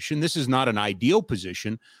this position. This is not an ideal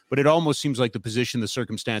position, but it almost seems like the position the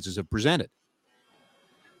circumstances have presented.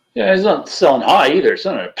 Yeah, he's not selling high either. It's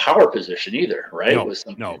not a power position either, right? No, with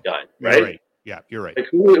some guy, right? You're right. Yeah, you're right. Like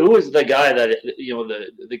who is the guy that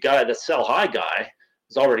the guy that sell high guy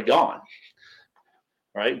is already gone.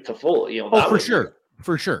 Right, to full, for sure.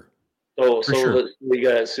 So we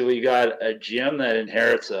got a GM that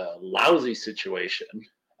inherits a lousy situation.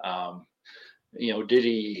 Did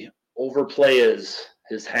he overplay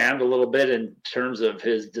his hand a little bit in terms of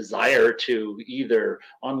his desire to either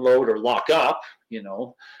unload or lock up?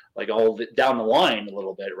 Like all down the line a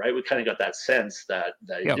little bit, right? We kind of got that sense that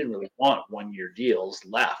he didn't really want 1 year deals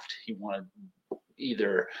left. He wanted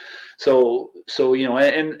either. So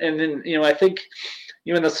and then I think.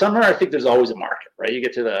 In the summer, I think there's always a market, right? You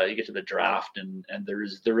get to the draft, and there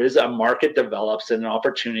is a market develops and an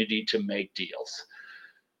opportunity to make deals.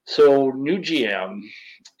 So new GM,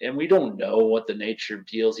 and we don't know what the nature of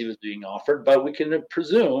deals he was being offered, but we can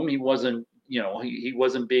presume he wasn't, he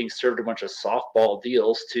wasn't being served a bunch of softball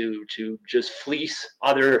deals to just fleece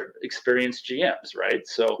other experienced GMs, right?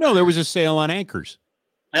 So no, there was a sale on anchors.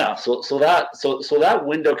 Yeah, so that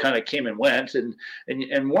window kind of came and went, and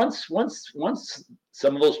once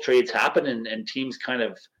some of those trades happened and teams kind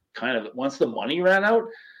of once the money ran out,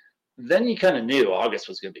 then you kind of knew August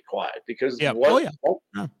was going to be quiet, because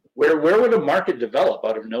where would a market develop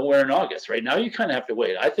out of nowhere in August? Right now, you kind of have to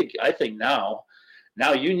wait. I think now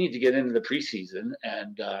you need to get into the preseason,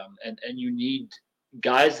 and you need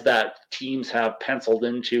guys that teams have penciled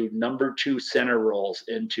into number 2 center roles,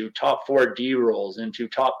 into top 4 D roles, into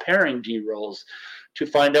top pairing D roles, to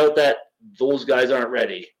find out that those guys aren't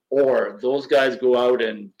ready or those guys go out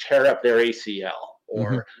and tear up their ACL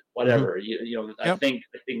or whatever. I think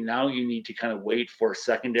now you need to kind of wait for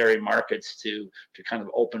secondary markets to kind of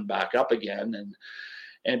open back up again,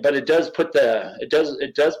 but it does put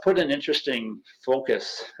an interesting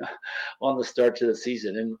focus on the start to the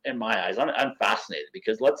season in my eyes. I'm fascinated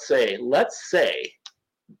because let's say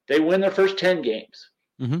they win their first 10 games,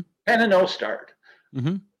 10-0 start.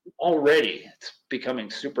 Already it's becoming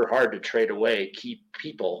super hard to trade away key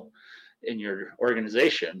people in your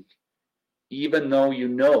organization, even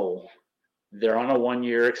though they're on a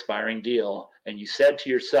 1-year expiring deal, and you said to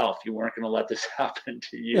yourself you weren't going to let this happen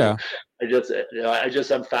to you. Yeah.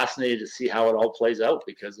 I'm fascinated to see how it all plays out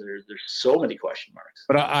because there's so many question marks.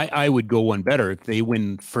 But I would go one better. If they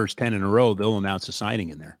win first 10 in a row, they'll announce a signing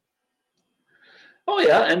in there. Oh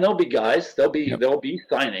yeah, and there'll be guys. There'll be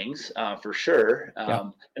signings for sure.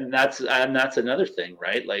 And that's another thing,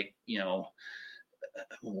 right? Like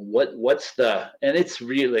what's the, and it's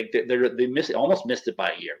really like they almost missed it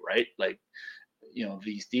by a year, right? Like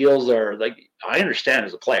these deals are like, I understand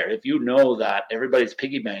as a player, if you know that everybody's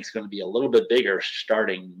piggy bank is going to be a little bit bigger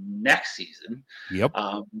starting next season,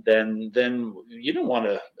 then you don't want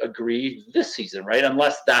to agree this season, right?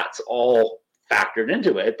 Unless that's all factored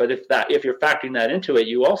into it. But if you're factoring that into it,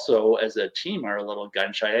 you also as a team are a little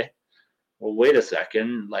gun shy. Well, wait a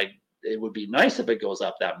second, like it would be nice if it goes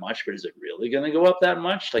up that much, but is it really going to go up that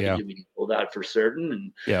much? Like do we know that for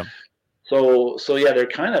certain? And so they're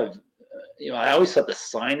kind of, I always thought the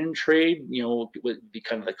sign and trade, would be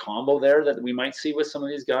kind of the combo there that we might see with some of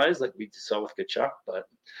these guys, like we saw with Tkachuk. But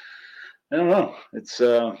I don't know. It's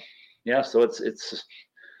so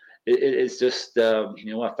it's just a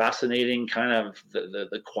fascinating kind of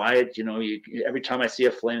the quiet. Every time I see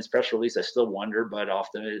a Flames press release, I still wonder, but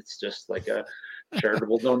often it's just like a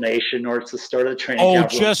charitable donation, or it's the start of the training. Oh,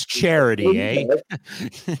 just charity, eh?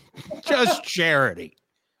 Just charity.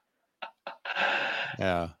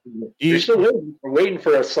 Yeah. You're still waiting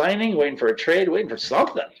for a signing, waiting for a trade, waiting for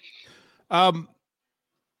something.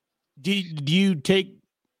 Do you take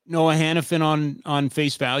Noah Hanifin on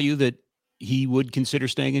face value that he would consider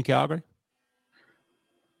staying in Calgary?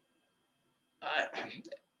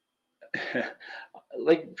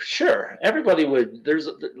 Sure. Everybody would. There's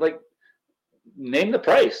name the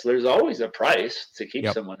price. There's always a price to keep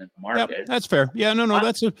someone in the market. Yep, that's fair. Yeah, no,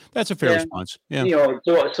 that's a fair response. Yeah.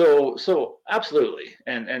 So absolutely.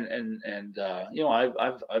 And I've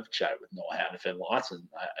chatted with Noah Hanifin lots, and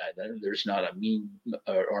there's not a mean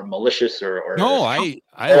or malicious or no, I like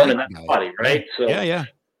that body, right? So yeah.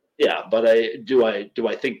 But I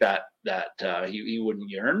think that he wouldn't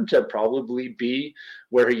yearn to probably be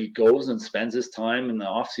where he goes and spends his time in the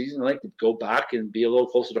off season, like to go back and be a little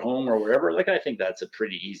closer to home or wherever. Like I think that's a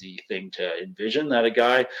pretty easy thing to envision, that a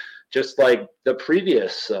guy just like the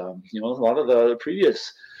previous, a lot of the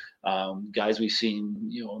previous guys we've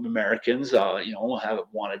seen, Americans, have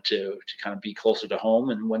wanted to kind of be closer to home,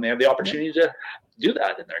 and when they have the opportunity to do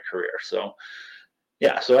that in their career. So.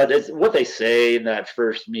 Yeah, so it's what they say in that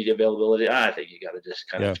first media availability. I think you got to just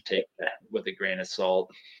kind of take that with a grain of salt.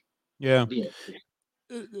 Yeah.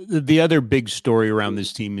 The other big story around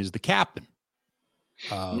this team is the captain.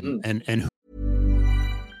 And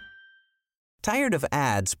tired of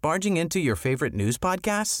ads barging into your favorite news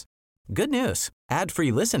podcasts? Good news.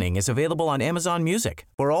 Ad-free listening is available on Amazon Music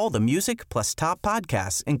for all the music plus top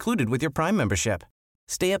podcasts included with your Prime membership.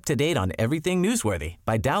 Stay up to date on everything newsworthy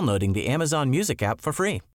by downloading the Amazon Music app for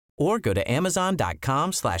free, or go to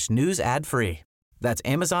amazon.com/news ad free. That's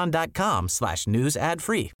amazon.com/news ad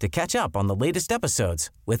free to catch up on the latest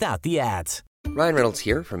episodes without the ads. Ryan Reynolds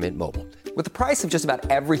here from Mint Mobile. With the price of just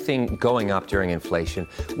about everything going up during inflation,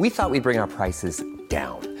 we thought we'd bring our prices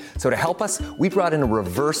down. So to help us, we brought in a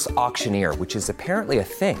reverse auctioneer, which is apparently a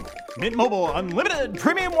thing. Mint Mobile Unlimited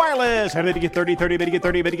Premium Wireless. How to get 30, 30, bit to get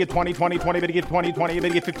 30, bit to get 20, 20, 20, bit to get 20, 20, bit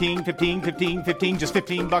to get 15, 15, 15, 15, just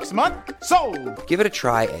 $15 a month? Sold! Give it a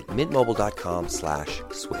try at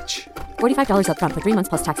mintmobile.com/switch. $45 up front for 3 months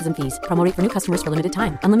plus taxes and fees. Promo rate for new customers for limited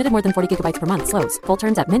time. Unlimited more than 40 gigabytes per month. Slows full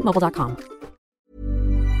terms at mintmobile.com.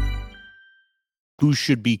 Who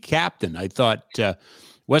should be captain? I thought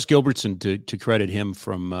Wes Gilbertson, to credit him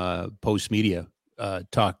from Post Media,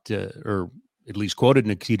 talked or at least quoted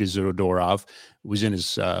Nikita Zadorov, was in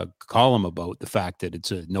his column about the fact that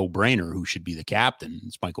it's a no-brainer who should be the captain.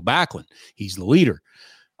 It's Michael Backlund. He's the leader.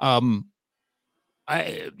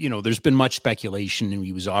 There's been much speculation, and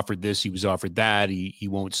he was offered this, he was offered that. He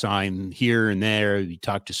won't sign here and there. He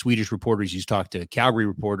talked to Swedish reporters. He's talked to Calgary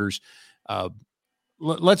reporters.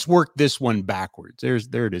 Let's work this one backwards.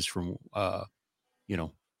 There it is from,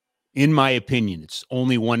 In my opinion, it's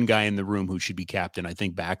only one guy in the room who should be captain. I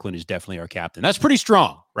think Backlund is definitely our captain. That's pretty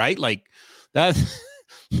strong, right? Like that.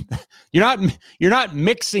 You're not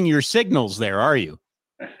mixing your signals there, are you?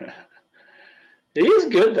 He is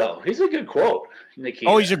good though. He's a good quote, Nikita.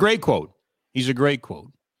 Oh, he's a great quote. He's a great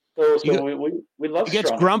quote. So we love. He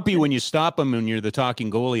gets grumpy when you stop him when you're the talking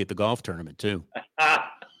goalie at the golf tournament too.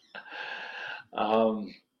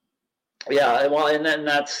 Yeah, well, and then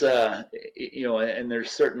that's and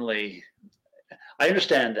there's certainly, I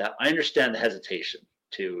understand that. I understand the hesitation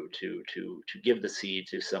to give the seed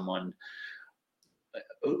to someone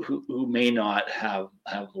who may not have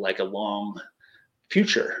like a long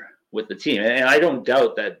future with the team, and I don't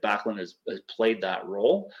doubt that Backlund has played that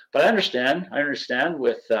role. But I understand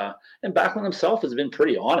with and Backlund himself has been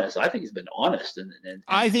pretty honest. I think he's been honest, and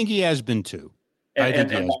I think he has been too. I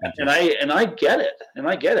get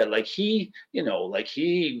it. Like he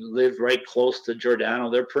lived right close to Giordano.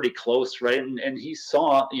 They're pretty close, right? And he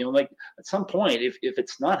saw, like at some point, if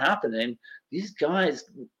it's not happening, these guys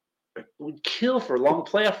would kill for a long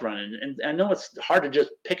playoff run. And I know it's hard to just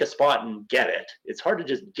pick a spot and get it. It's hard to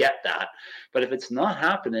just get that. But if it's not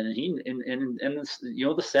happening, and the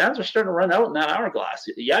sands are starting to run out in that hourglass.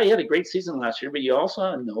 Yeah, he had a great season last year, but you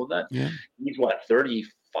also know that he's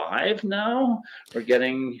 35 now. We're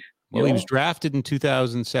getting he was drafted in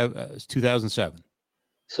 2007.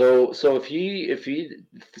 So if he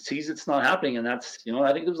sees it's not happening, and that's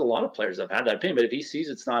I think there's a lot of players that have had that opinion, but if he sees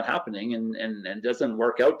it's not happening and doesn't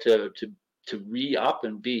work out to re-up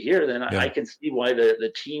and be here, then I can see why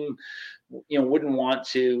the team wouldn't want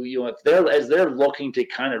to, if they're looking to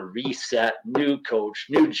kind of reset, new coach,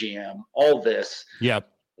 new GM, all this. Yeah,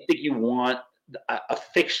 I think you want a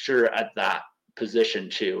fixture at that position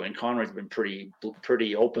too, and Conroy's been pretty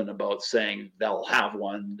open about saying they'll have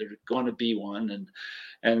one. There's going to be one,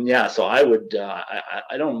 and yeah. So I would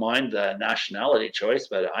I don't mind the nationality choice,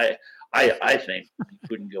 but I think you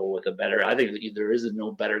couldn't go with a better. I think there is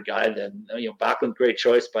no better guy than Backlund. Great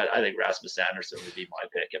choice, but I think Rasmus Anderson would be my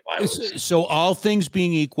pick if I was. So all things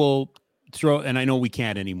being equal, and I know we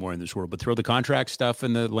can't anymore in this world, but throw the contract stuff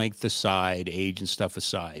and the length aside, age and stuff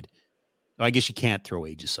aside. I guess you can't throw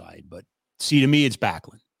age aside, but. See, to me, it's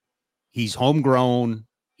Backlund. He's homegrown.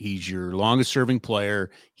 He's your longest-serving player.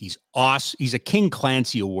 He's awesome. He's a King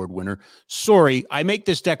Clancy Award winner. Sorry, I make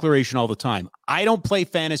this declaration all the time. I don't play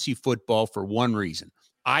fantasy football for one reason.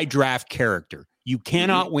 I draft character. You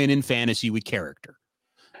cannot win in fantasy with character.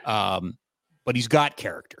 But he's got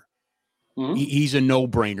character. He's a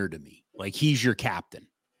no-brainer to me. Like, he's your captain.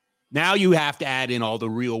 Now you have to add in all the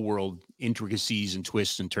real-world intricacies and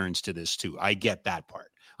twists and turns to this, too. I get that part.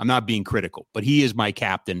 I'm not being critical, but he is my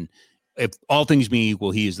captain. If all things being equal,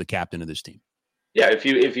 he is the captain of this team. Yeah, if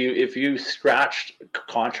you scratched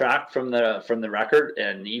contract from the record,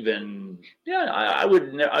 and even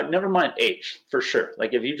I'd never mind age for sure.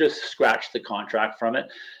 Like if you just scratch the contract from it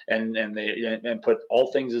and put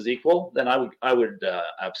all things as equal, then I would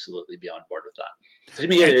absolutely be on board with that. To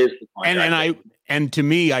me, it is the contract. And to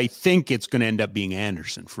me, I think it's going to end up being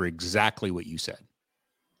Anderson for exactly what you said.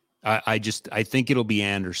 I think it'll be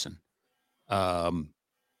Anderson. I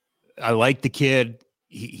like the kid.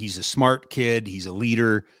 He's a smart kid. He's a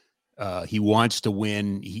leader. He wants to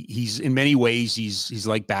win. He's in many ways, he's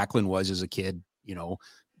like Backlund was as a kid.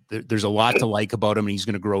 There's a lot to like about him, and he's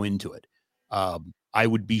going to grow into it. I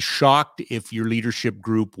would be shocked if your leadership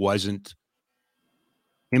group wasn't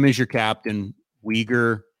him as your captain,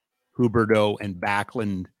 Weegar, Huberdeau, and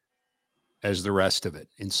Backlund as the rest of it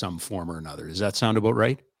in some form or another. Does that sound about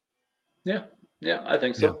right? Yeah, I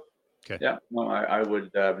think so. Yeah. Okay. Yeah, no, I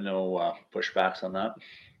would have no pushbacks on that.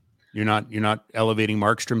 You're not elevating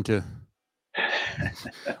Markstrom to.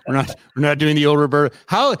 we're not doing the old Roberto.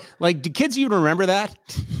 How do kids even remember that?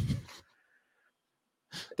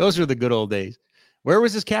 Those are the good old days. Where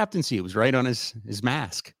was his captaincy? It was right on his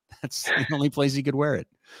mask. That's the only place he could wear it.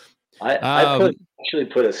 I actually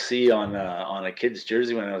put a C on a kid's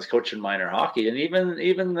jersey when I was coaching minor hockey, and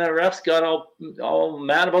even the refs got all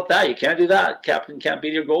mad about that. You can't do that. Captain can't be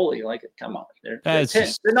your goalie. Like, come on, they're 9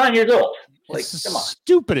 years old. Like, come on.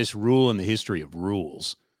 Stupidest rule in the history of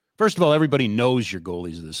rules. First of all, everybody knows your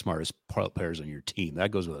goalies are the smartest players on your team. That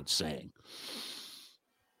goes without saying.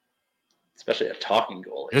 Especially a talking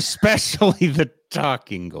goalie. Especially the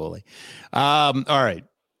talking goalie. All right.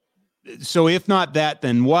 So if not that,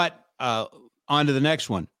 then what? On to the next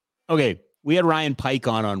one. Okay, we had Ryan Pike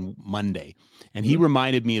on Monday, and he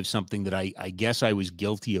reminded me of something that I guess I was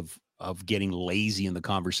guilty of getting lazy in the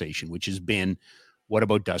conversation, which has been, what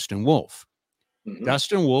about Dustin Wolf? Mm-hmm.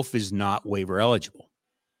 Dustin Wolf is not waiver eligible.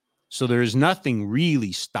 So there is nothing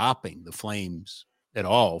really stopping the Flames at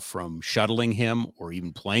all from shuttling him or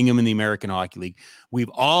even playing him in the American Hockey League. We've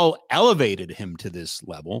all elevated him to this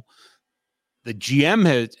level. The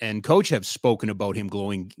GM and coach have spoken about him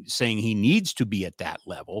saying he needs to be at that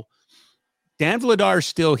level. Dan Vladar's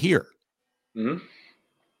still here. Mm-hmm.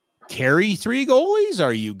 Carry 3 goalies?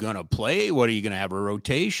 Are you going to play? What, are you going to have a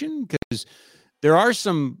rotation? Because there are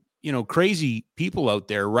some, crazy people out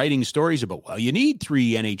there writing stories about, well, you need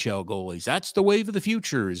 3 NHL goalies. That's the wave of the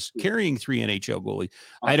future, is carrying 3 NHL goalies.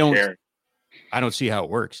 I don't see how it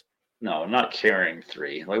works. No, not carrying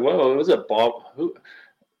 3. Like, what was it, Bob? Who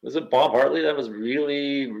was it? Bob Hartley that was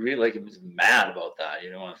really, really like, it was mad about that.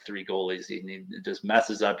 3 goalies, it just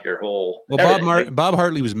messes up your whole. Well, Bob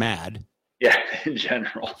Hartley was mad. Yeah, in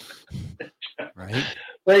general. Right.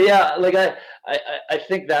 But yeah, like I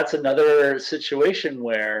think that's another situation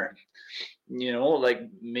where,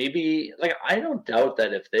 maybe, I don't doubt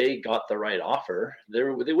that if they got the right offer, they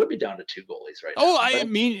would be down to 2 goalies right now. Oh,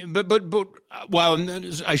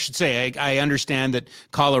 I should say, I understand that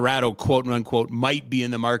Colorado, quote unquote, might be in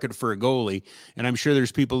the market for a goalie. And I'm sure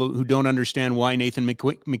there's people who don't understand why Nathan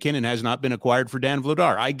McKinnon has not been acquired for Dan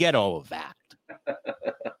Vladar. I get all of that.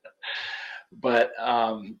 But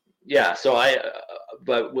yeah, so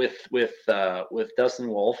but with Dustin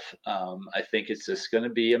Wolf, I think it's just going to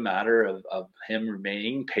be a matter of him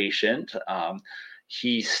remaining patient.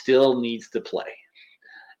 He still needs to play,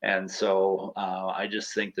 and so I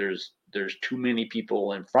just think there's too many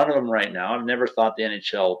people in front of him right now. I've never thought the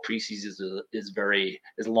NHL preseason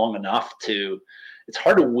is long enough to. It's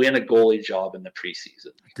hard to win a goalie job in the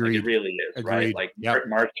preseason. Agreed. Like, it really is. Agreed. Right? Like, yep.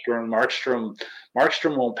 Markstrom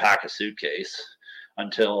won't pack a suitcase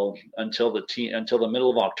until the middle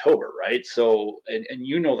of October, right? So, and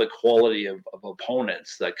the quality of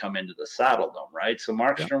opponents that come into the Saddledome, right? So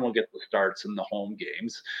Markstrom will get the starts in the home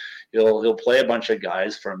games. He'll play a bunch of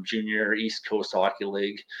guys from junior East Coast Hockey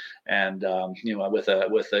League, and with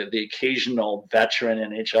the occasional veteran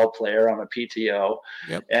NHL player on a PTO.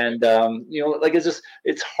 Yep. And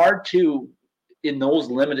it's hard to, in those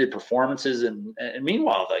limited performances, and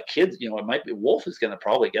meanwhile the kids, it might be Wolf is going to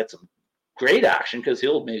probably get some great action because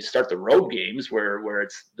he'll maybe start the road games where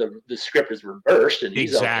it's the script is reversed and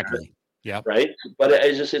he's exactly. Yeah. Right. But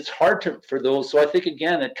it's hard for those. So I think,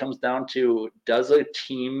 again, it comes down to, does a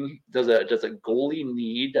goalie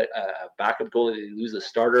need a backup goalie? They lose a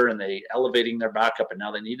starter and they elevating their backup and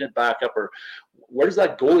now they need a backup, or where does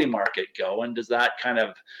that goalie market go? And does that kind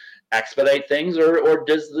of expedite things, or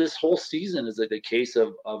does this whole season, is it a case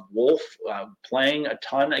of Wolf playing a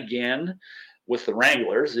ton again with the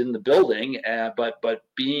Wranglers in the building, but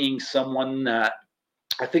being someone that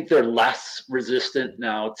I think they're less resistant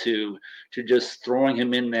now to just throwing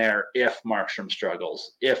him in there if Markstrom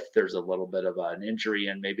struggles, if there's a little bit of an injury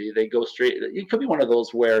and maybe they go straight. It could be one of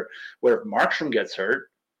those where if Markstrom gets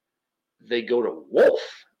hurt, they go to Wolf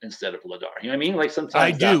instead of Vladar. You know what I mean? Like,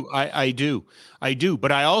 sometimes I do.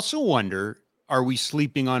 But I also wonder, are we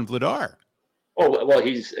sleeping on Vladar? Oh, well,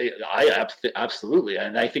 absolutely.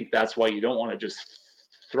 And I think that's why you don't want to just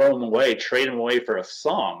throw him away, trade him away for a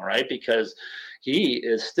song, right? Because he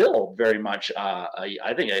is still very much,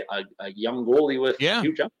 I think, a young goalie with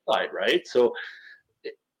huge upside, right? So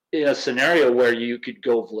in a scenario where you could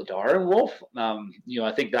go Vladar and Wolf,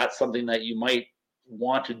 I think that's something that you might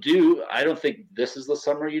want to do. I don't think this is the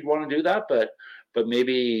summer you'd want to do that, but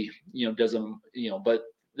maybe, but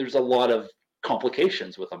there's a lot of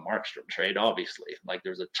complications with a Markstrom trade, obviously. Like,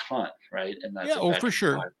 there's a ton, right? And that's for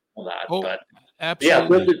sure. But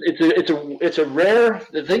absolutely. It's a rare.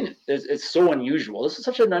 The thing is, it's so unusual. This is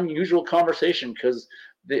such an unusual conversation because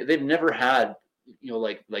they've never had,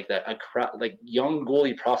 like that, like young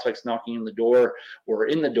goalie prospects knocking in the door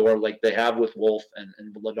like they have with Wolf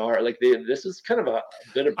and Vladar. Like, this is kind of a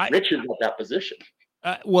bit of riches at that position.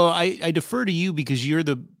 Well, I defer to you because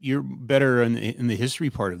you're better in the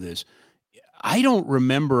history part of this. I don't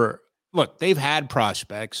remember. Look, they've had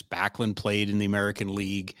prospects. Backlund played in the American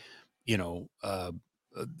League.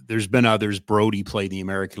 There's been others. Brody played in the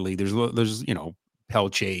American League. There's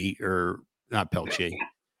Pelche, or not Pelche.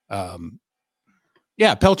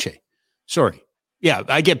 Pelche. Sorry. Yeah,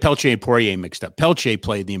 I get Pelche and Poirier mixed up. Pelche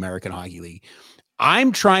played in the American Hockey League.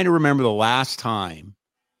 I'm trying to remember the last time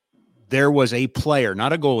there was a player,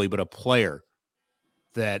 not a goalie, but a player,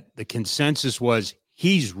 that the consensus was,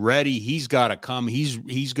 he's ready. He's got to come.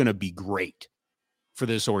 He's going to be great for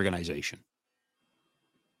this organization.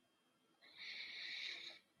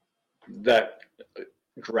 That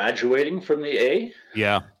graduating from the A?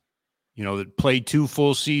 Yeah. That played 2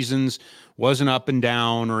 full seasons, wasn't up and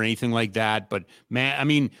down or anything like that. But, man, I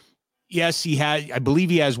mean, yes, I believe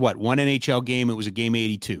he has one NHL game. It was a game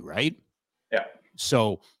 82, right? Yeah.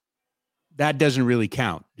 So that doesn't really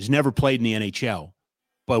count. He's never played in the NHL,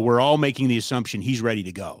 but we're all making the assumption he's ready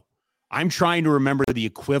to go. I'm trying to remember the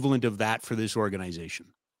equivalent of that for this organization.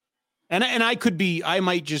 And I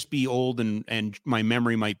might just be old and my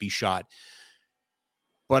memory might be shot.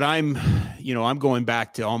 But I'm going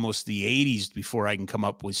back to almost the 80s before I can come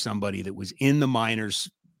up with somebody that was in the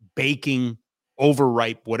minors, baking,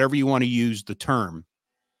 overripe, whatever you want to use the term,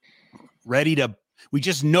 ready to, we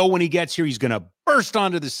just know when he gets here, he's going to burst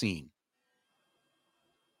onto the scene.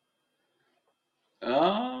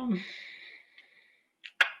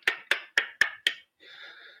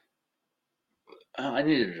 I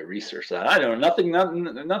needed to research that. I don't know.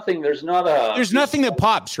 Nothing. There's nothing that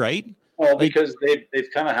pops, right? Well, because they've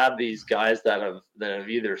kind of had these guys that have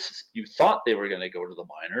either you thought they were going to go to the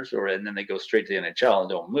minors, and then they go straight to the NHL and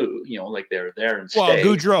don't move. Like they're there and stay. Well,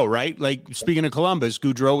 Gaudreau, right? Like speaking of Columbus,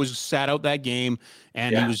 Gaudreau was sat out that game,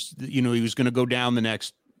 and he was going to go down the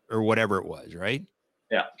next or whatever it was, right?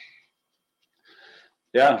 Yeah.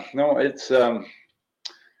 Yeah. No, it's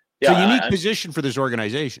it's a unique position for this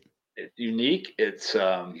organization. It's unique. It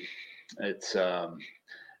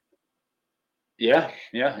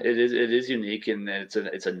is unique, and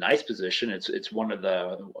it's a nice position. It's one of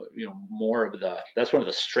the that's one of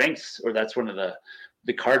the strengths, or that's one of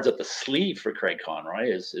the cards up the sleeve for Craig Conroy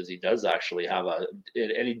is he does actually have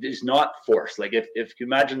and he's not forced. Like if you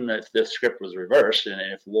imagine that the script was reversed and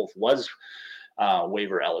if Wolf was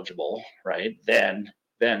waiver eligible, right, then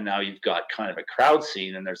now you've got kind of a crowd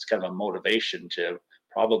scene and there's kind of a motivation to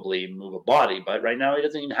probably move a body, but right now he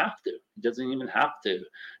doesn't even have to. He doesn't even have to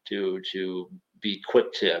be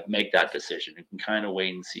quick to make that decision. You can kind of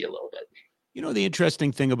wait and see a little bit. The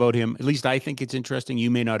interesting thing about him, at least I think it's interesting,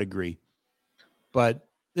 you may not agree, but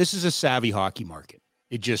this is a savvy hockey market.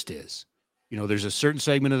 It just is. There's a certain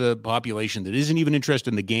segment of the population that isn't even interested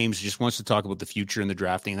in the games, just wants to talk about the future and the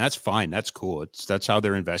drafting, and that's fine. That's cool. That's how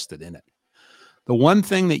they're invested in it. The one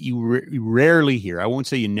thing that you rarely hear, I won't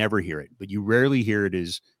say you never hear it, but you rarely hear it,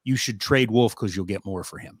 is you should trade Wolf because you'll get more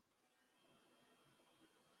for him.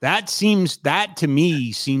 That to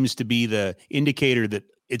me seems to be the indicator that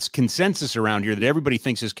it's consensus around here that everybody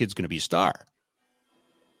thinks this kid's going to be a star.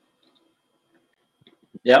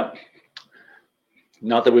 Yep.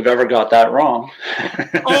 Not that we've ever got that wrong.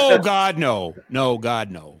 Oh God, no. No, God,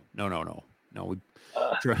 no. No. No,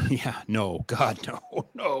 God,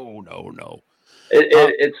 no.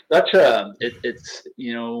 It's such a it's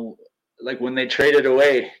like when they traded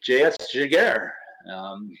away J.S. Giguère,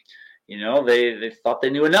 they thought they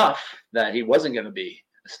knew enough that he wasn't going to be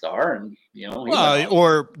a star, and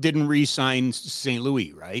or didn't re-sign St.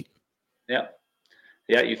 Louis, right? Yeah,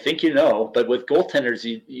 you think but with goaltenders,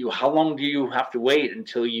 you how long do you have to wait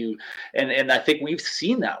until you? And I think we've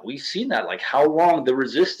seen that. Like how long the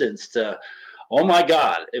resistance to, oh my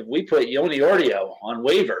God, if we put Yoni Ordio on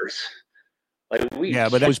waivers. But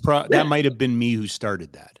that was that might have been me who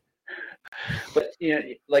started that. But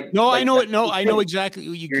I know it. No, I know exactly.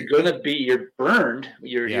 You're burned.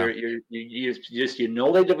 You just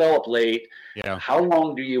they develop late. Yeah. How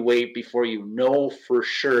long do you wait before you know for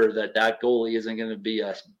sure that goalie isn't going to be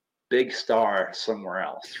a big star somewhere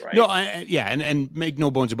else, right? No, and make no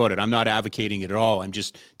bones about it. I'm not advocating it at all. I'm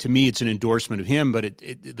just, to me, it's an endorsement of him. But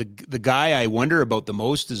the guy I wonder about the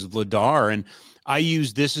most is Vladar, and I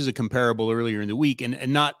used this as a comparable earlier in the week, and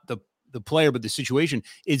not the player, but the situation.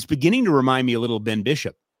 It's beginning to remind me a little Ben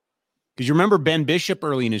Bishop, because you remember Ben Bishop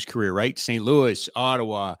early in his career, right? St. Louis,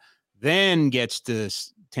 Ottawa, then gets to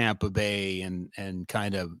Tampa Bay and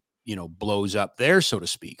kind of blows up there, so to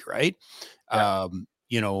speak, right? Yeah.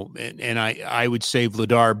 And I would say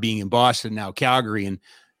Vladar being in Boston, now Calgary, and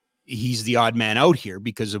he's the odd man out here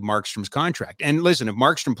because of Markstrom's contract. And listen, if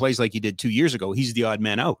Markstrom plays like he did 2 years ago, he's the odd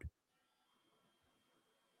man out.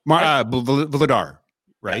 Vladar,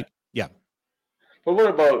 right? Yeah.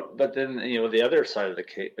 But then, the other side of the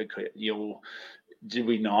case, did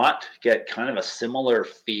we not get kind of a similar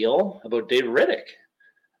feel about David Rittich?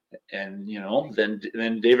 And,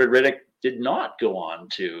 then David Rittich did not go on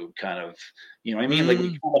to kind of, like we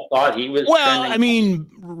kind of thought he was. Well,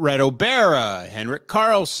 Red O'Bara, Henrik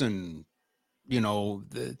Karlsson,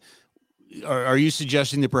 are you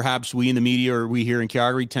suggesting that perhaps we in the media or we here in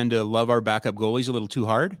Calgary tend to love our backup goalies a little too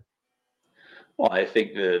hard? Well, I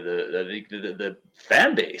think the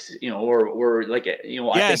fan base, or like, yes,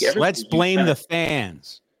 I think let's blame the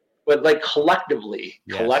fans. But like collectively,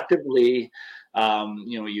 you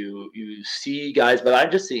see guys, but I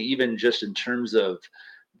just see even just in terms of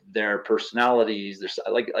their personalities, there's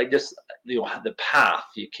the path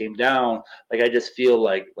you came down. Like I just feel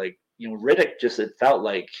like Rittich it felt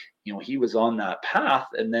like he was on that path,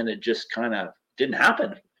 and then it just kind of didn't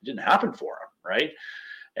happen. It didn't happen for him, right?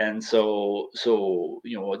 And so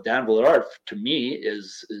Dan Villard to me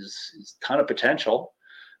is a ton of potential,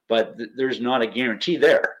 but there's not a guarantee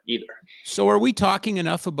there either. So are we talking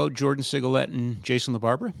enough about Jordan Sigalette and Jason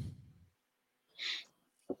LaBarbera?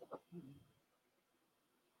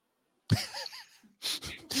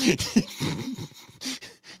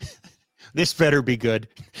 This better be good.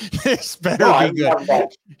 This better be good.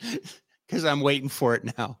 Because I'm waiting for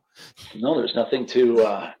it now. No, there's nothing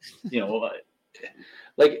to,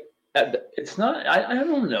 it's not, I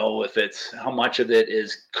don't know if it's how much of it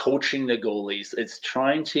is coaching the goalies. It's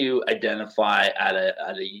trying to identify at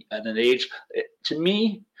an age. To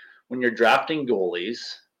me, when you're drafting goalies,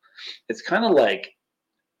 it's kind of like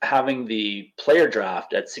having the player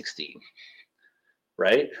draft at 16,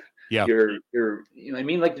 right? Yeah. You're, you know what I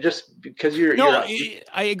mean? Like, just because you're. No,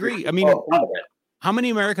 I agree. I mean, how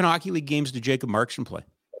many American Hockey League games did Jacob Markstrom play?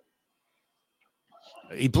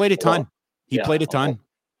 He played a ton. He played a ton.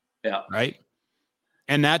 Yeah. Right.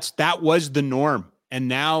 And that was the norm. And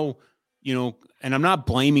now, and I'm not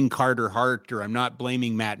blaming Carter Hart or I'm not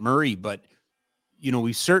blaming Matt Murray, but,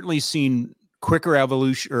 we've certainly seen quicker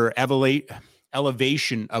evolution or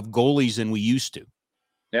elevation of goalies than we used to.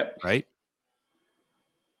 Yep. Right.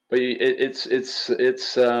 But it's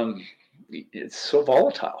so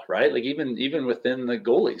volatile, right? Like even within the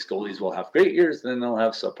goalies will have great years, then they'll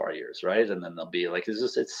have subpar years, right? And then they'll be like,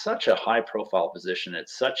 it's such a high profile position.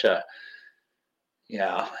 It's such a,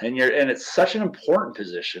 and it's such an important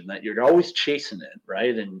position that you're always chasing it,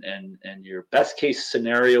 right? And your best case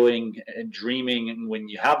scenarioing and dreaming, and when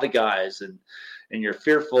you have the guys and you're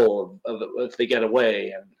fearful of if they get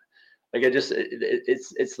away, and like it's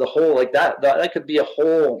the whole, like that could be a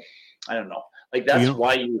whole, I don't know. Like that's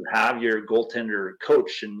why you have your goaltender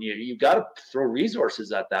coach, and you got to throw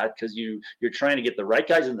resources at that, because you're trying to get the right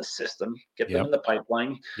guys in the system, get them in the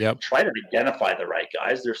pipeline, try to identify the right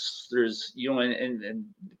guys. There's and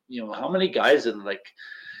how many guys in, like,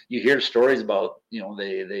 you hear stories about,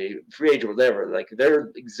 they free agent or whatever, like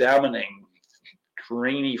they're examining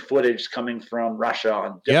grainy footage coming from Russia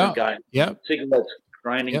on different guys.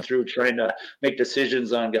 Grinding through, trying to make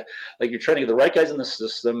decisions on, like, you're trying to get the right guys in the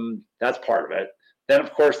system. That's part of it. Then,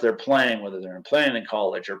 of course, they're playing, whether they're playing in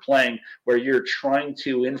college or playing where you're trying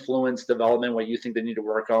to influence development, what you think they need to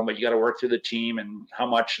work on, but you got to work through the team and how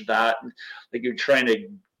much of that, like, you're trying to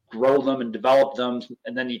grow them and develop them.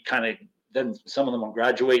 And then then some of them will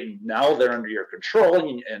graduate, and now they're under your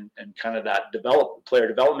control, and kind of that player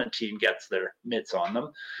development team gets their mitts on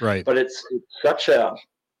them. Right. But it's such a,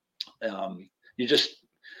 you just,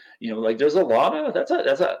 like, there's a lot of,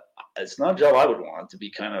 it's not a job I would want to be,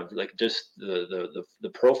 kind of like just the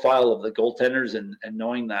profile of the goaltenders, and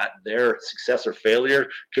knowing that their success or failure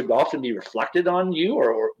could often be reflected on you,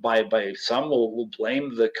 or by some will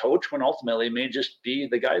blame the coach, when ultimately it may just be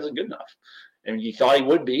the guy isn't good enough. And you thought he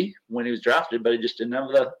would be when he was drafted, but he just didn't have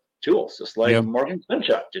the tools, just like Morgan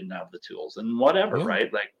Spinchuk didn't have the tools, and whatever, right?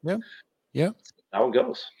 Like, how it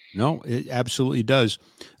goes. No, it absolutely does.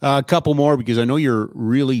 A couple more, because I know you're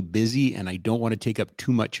really busy and I don't want to take up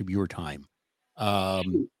too much of your time.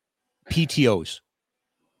 PTOs.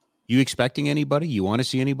 You expecting anybody? You want to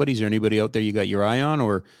see anybody? Is there anybody out there you got your eye on?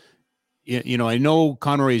 Or, I know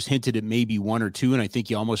Conroy has hinted at maybe one or two, and I think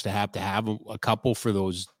you almost have to have a couple for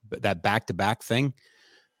that back-to-back thing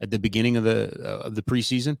at the beginning of the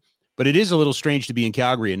preseason. But it is a little strange to be in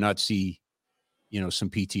Calgary and not see, some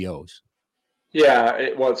PTOs. Yeah,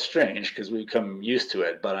 it's strange because we've come used to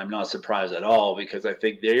it, but I'm not surprised at all, because I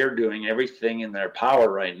think they are doing everything in their power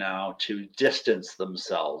right now to distance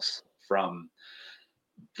themselves from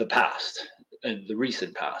the past, and the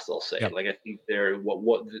recent past, I'll say. Like, I think they're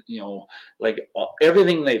like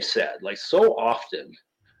everything they've said, like, so often,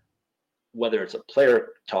 whether it's a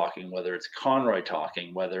player talking, whether it's Conroy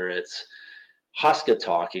talking, whether it's Huska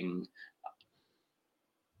talking,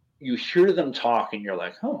 you hear them talk and you're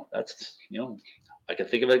like, oh, that's, I can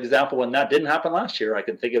think of an example when that didn't happen last year. I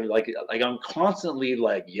can think of like I'm constantly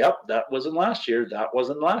like, yep, that wasn't last year. That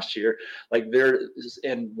wasn't last year. Like,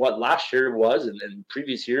 and what last year was, and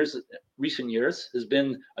previous years, recent years, has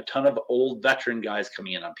been a ton of old veteran guys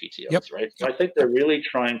coming in on PTOs, right? So I think they're really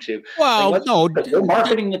trying to, they're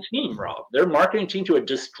marketing the team, Rob. They're marketing team to a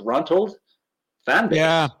disgruntled fan base.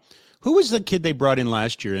 Yeah. Who was the kid they brought in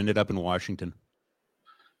last year, ended up in Washington?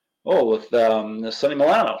 Oh, with Sonny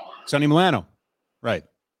Milano. Sonny Milano, right?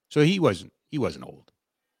 So he wasn't old.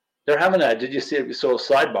 They're having did you see? So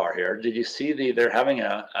sidebar here. Did you see they're having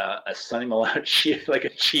a Sonny Milano chia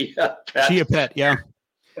pet? Chia pet, yeah.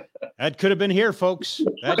 That could have been here, folks.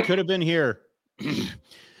 That could have been here.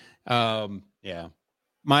 Yeah.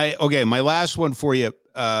 My last one for you.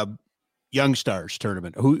 Young Stars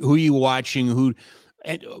tournament. Who are you watching?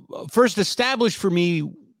 And first establish for me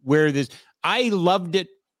where this. I loved it,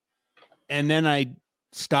 and then I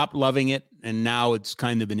stopped loving it, and now it's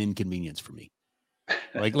kind of an inconvenience for me.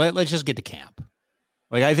 Like let's just get to camp.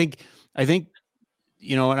 Like I think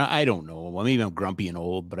and I don't know. Well, maybe I'm grumpy and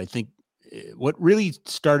old, but I think what really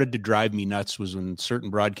started to drive me nuts was when certain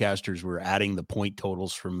broadcasters were adding the point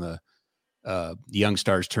totals from the Young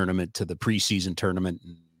Stars tournament to the preseason tournament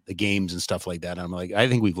and the games and stuff like that. I'm like, I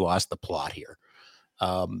think we've lost the plot here.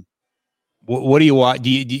 What do you want? Do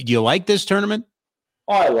you like this tournament?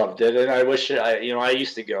 Oh, I loved it, and I wish I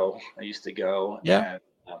used to go. Yeah. And,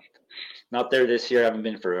 not there this year. I haven't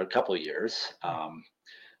been for a couple of years.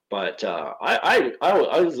 But I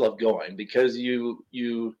always love going because you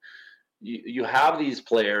have these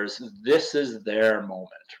players. This is their moment,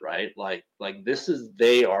 right? Like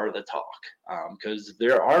they are the talk because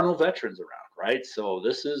there are no veterans around, right? So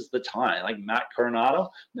this is the time. Like Matt Coronado,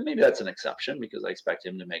 maybe that's an exception because I expect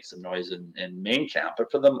him to make some noise in main camp.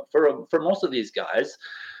 But for most of these guys,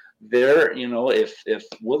 there, if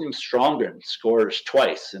William Strongren scores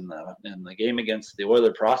twice in the game against the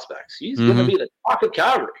Oilers prospects, he's going to be the talk of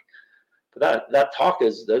Calgary. But that talk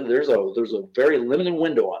is there's a very limited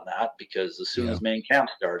window on that because as soon as main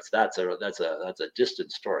camp starts, that's a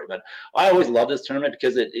distant story. But I always love this tournament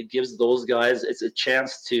because it gives those guys, it's a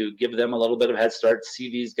chance to give them a little bit of head start,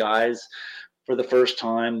 see these guys for the first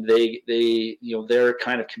time. They're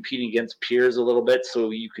kind of competing against peers a little bit,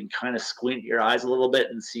 so you can kind of squint your eyes a little bit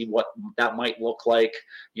and see what that might look like,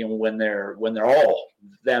 when they're all,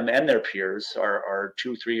 them and their peers are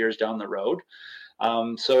 2-3 years down the road.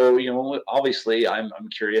 So obviously I'm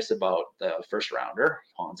curious about the first rounder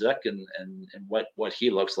Honzek and what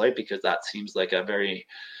he looks like, because that seems like a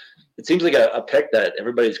pick that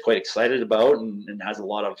everybody's quite excited about and has a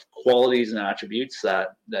lot of qualities and attributes that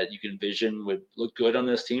you can envision would look good on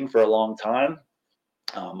this team for a long time.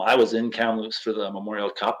 I was in Kamloops for the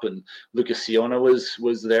Memorial Cup, and Lucas Siona was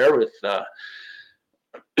there with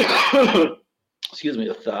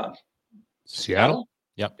with Seattle.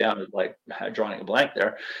 Yep. Yeah, like drawing a blank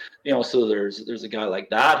there. So there's a guy like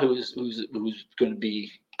that who's going to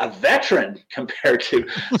be a veteran compared to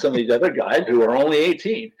some of these other guys who are only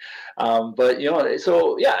 18. There's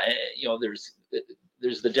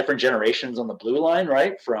the different generations on the blue line,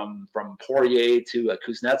 right? From Poirier to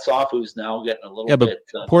Kuznetsov, who's now getting a little bit.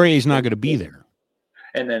 But Poirier's not going to be there.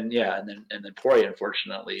 And then Poirier,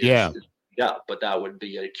 unfortunately, is but that would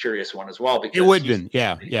be a curious one as well, because it would have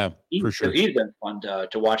been, for sure. He's been fun to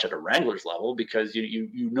watch at a Wranglers level because you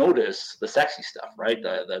notice the sexy stuff, right?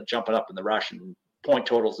 The jumping up in the rush and point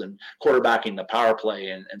totals and quarterbacking the power play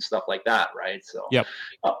and stuff like that, right? So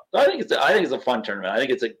I think it's a fun tournament. I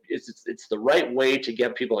think it's the right way to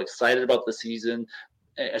get people excited about the season,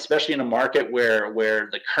 especially in a market where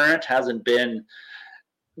the current hasn't been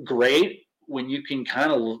great. When you can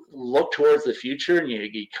kind of look towards the future and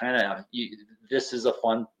this is a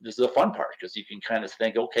fun part, because you can kind of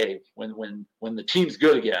think, okay, when the team's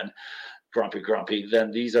good again, grumpy,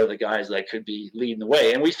 then these are the guys that could be leading the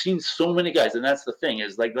way. And we've seen so many guys, and that's the thing,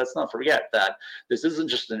 is like, let's not forget that this isn't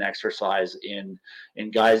just an exercise in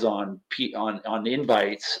guys on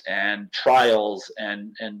invites and trials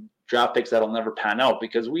and draft picks that'll never pan out,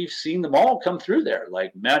 because we've seen them all come through there,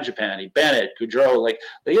 like Mangiapane, Bennett, Goudreau. Like,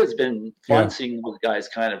 it's been fun seeing those guys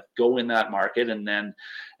kind of go in that market, and then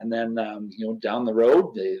down the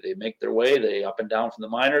road they make their way, they up and down from the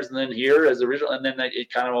minors, and then here as original, and then it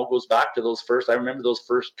kind of all goes back to those first. I remember those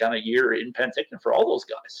first kind of year in Penticton for all those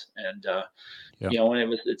guys, and and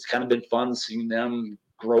it's kind of been fun seeing them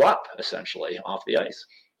grow up essentially off the ice.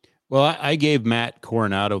 Well, I gave Matt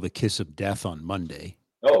Coronado the kiss of death on Monday.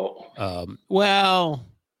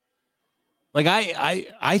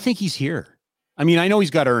 I think he's here. I mean, I know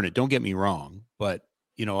he's got to earn it. Don't get me wrong, but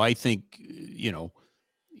I think he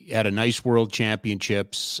had a nice World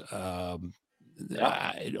Championships.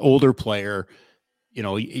 Older player.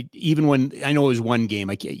 Even when I know it was one game,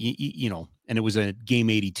 and it was a game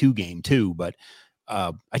 82 game too. But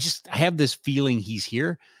I have this feeling he's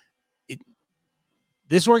here.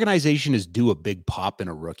 This organization is due a big pop in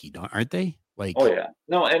a rookie, aren't they? Like, oh yeah,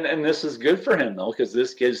 no, and this is good for him though, because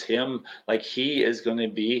this gives him, like, he is going to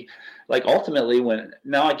be like, ultimately,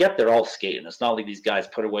 now I get they're all skating. It's not like these guys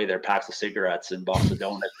put away their packs of cigarettes and box of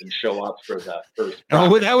donuts and show up for the first.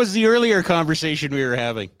 Oh, that was the earlier conversation we were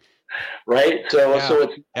having, right?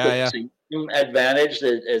 So it's an advantage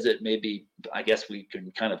as it maybe I guess we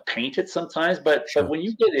can kind of paint it sometimes, but when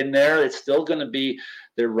you get in there, it's still going to be,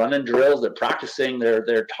 they're running drills, they're practicing,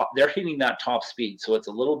 they're hitting that top speed. So it's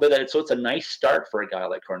a little bit, so it's a nice start for a guy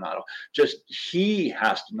like Coronado. Just, he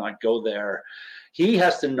has to not go there. He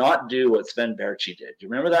has to not do what Sven Berchi did. Do you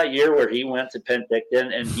remember that year where he went to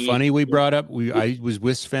Penticton and Funny we brought up, I was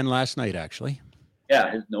with Sven last night, actually.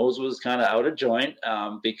 Yeah, his nose was kind of out of joint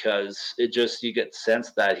because it just, you get the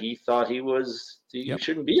sense that he thought he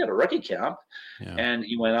shouldn't be at a rookie camp. Yeah. And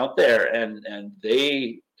he went out there and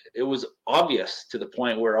it was obvious to the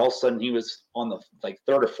point where all of a sudden he was on the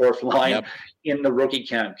third or fourth line in the rookie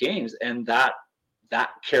camp games. And that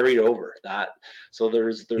carried over that. So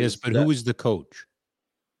there's yes, but who was the coach?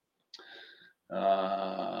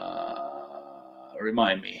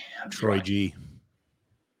 Remind me. Troy G.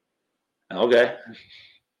 Okay.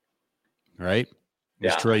 Right? It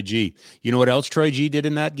was Troy G. You know what else Troy G did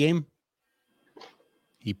in that game?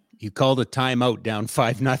 He called a timeout down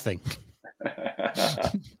 5-0.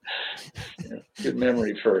 Good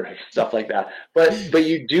memory for stuff like that. But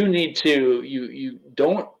you do need to, you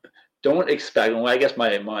don't expect, well, I guess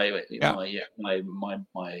my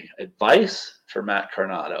advice for Matt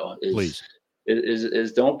Coronado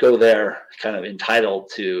is don't go there kind of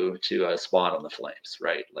entitled to a spot on the Flames,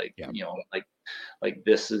 right? Like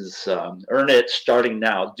this is earn it starting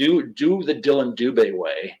now. Do the Dylan Dubé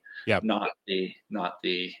way, not the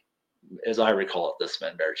as I recall it, the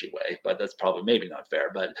Sven Berchi way. But that's probably maybe not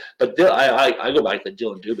fair. But I go back to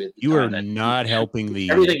Dylan Dubé. You are not helping the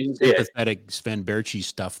sympathetic Sven Berchi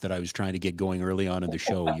stuff that I was trying to get going early on in the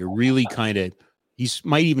show. You're really kind of, he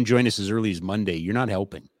might even join us as early as Monday. You're not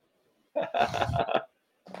helping.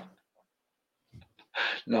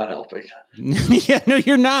 Not helping. Yeah, no,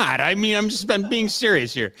 you're not. I mean, I'm being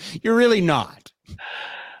serious here. You're really not.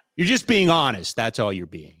 You're just being honest. That's all you're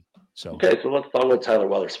being. So okay, so let's talk about Tyler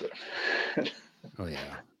Weatherspoon. Oh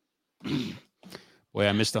yeah. Boy,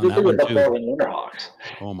 I missed on that one too.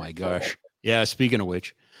 Oh my gosh. Yeah, speaking of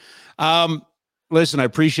which. Listen, I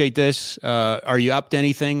appreciate this. Are you up to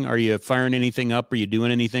anything? Are you firing anything up? Are you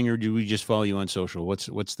doing anything, or do we just follow you on social?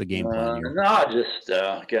 What's the game plan here? No, just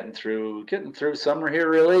getting through summer here,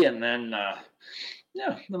 really, and then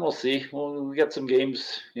then we'll see. We got some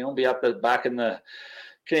games. Be back in the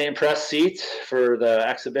Canadian Press seat for the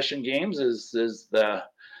exhibition games. As the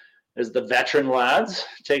veteran lads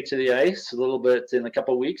take to the ice a little bit in a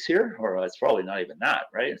couple of weeks here, or it's probably not even that,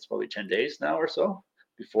 right? It's probably 10 days now or so.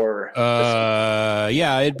 Before it's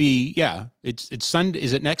Sunday.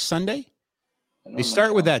 Is it next Sunday? They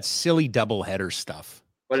start with that silly doubleheader stuff.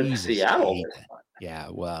 But it's Seattle. Yeah,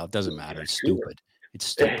 well, it doesn't matter. It's stupid. It's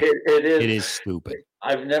stupid. It is stupid.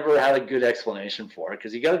 I've never had a good explanation for it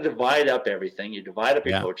because you got to divide up everything. You divide up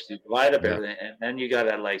your coaches. You divide up everything, and then you got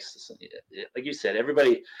to like you said,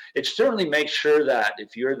 everybody. It certainly makes sure that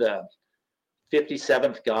if you're the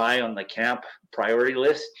 57th guy on the camp priority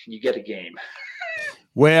list, you get a game.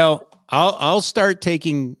 Well, I'll start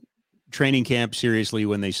taking training camp seriously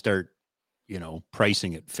when they start,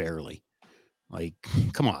 pricing it fairly. Like,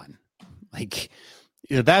 come on. Like,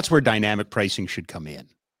 that's where dynamic pricing should come in.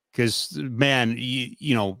 Because, man,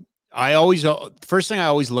 first thing I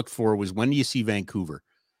always looked for was, when do you see Vancouver?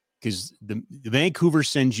 Because the Vancouver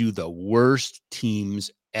sends you the worst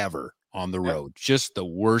teams ever on the road, just the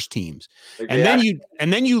worst teams.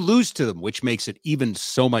 And then you lose to them, which makes it even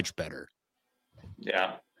so much better.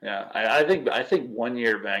 Yeah. I think 1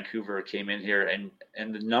 year Vancouver came in here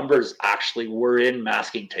and the numbers actually were in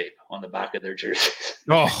masking tape on the back of their jerseys.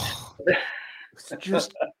 Oh,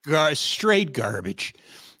 just straight garbage.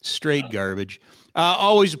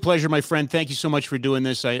 Always a pleasure, my friend. Thank you so much for doing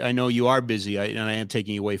this. I know you are busy, and I am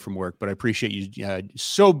taking you away from work, but I appreciate you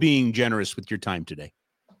so being generous with your time today.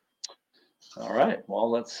 All right.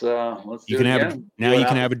 Well, let's do you can have again. Now you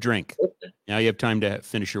can have a drink. Now you have time to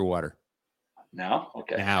finish your water. Now?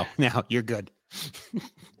 Okay. Now you're good.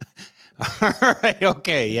 All right.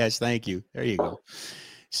 Okay. Yes. Thank you. There you go.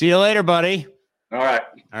 See you later, buddy. All right.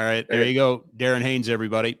 There you go. Darren Haynes,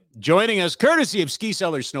 everybody. Joining us, courtesy of Ski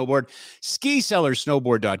Cellar Snowboard,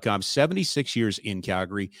 skicellarsnowboard.com, 76 years in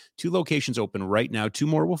Calgary. 2 locations open right now. 2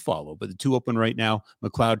 more will follow, but the 2 open right now,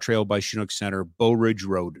 McLeod Trail by Chinook Center, Bow Ridge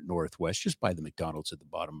Road Northwest, just by the McDonald's at the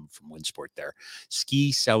bottom from Winsport there.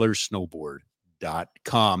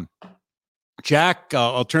 skicellarsnowboard.com. Jack,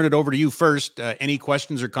 I'll turn it over to you first. Any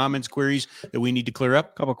questions or comments, queries that we need to clear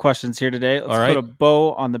up? A couple questions here today. Let's go to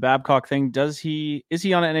Bo on the Babcock thing. Is he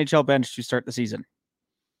on an NHL bench to start the season?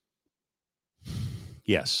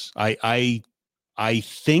 Yes, I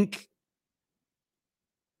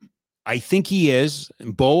think he is.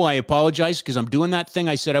 Bo, I apologize because I'm doing that thing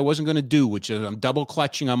I said I wasn't going to do, which is I'm double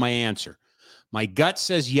clutching on my answer. My gut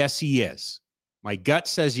says yes, he is. My gut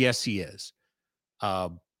says yes, he is. I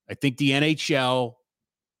think the NHL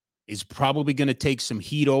is probably going to take some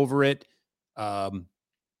heat over it.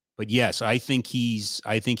 But yes, I think he's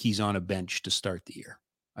on a bench to start the year.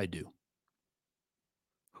 I do.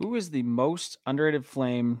 Who is the most underrated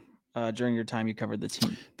Flame during your time you covered the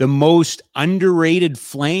team? The most underrated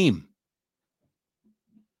Flame.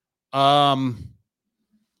 Andrew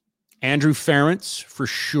Ferentz, for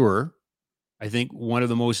sure. I think one of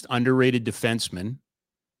the most underrated defensemen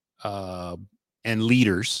and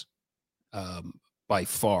leaders by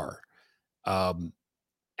far. And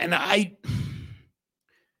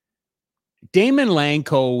Damon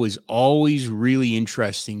Lanko was always really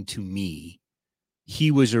interesting to me.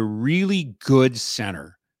 He was a really good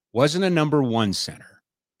center. Wasn't a number one center,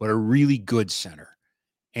 but a really good center.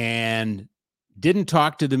 And didn't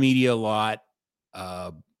talk to the media a lot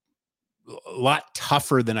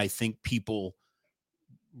tougher than I think people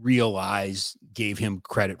realize, gave him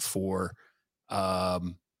credit for. This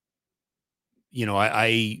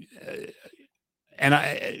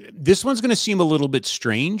one's going to seem a little bit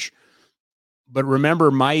strange, but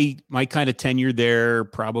remember my kind of tenure there,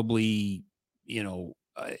 probably,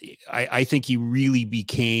 I think he really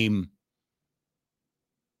became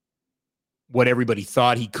what everybody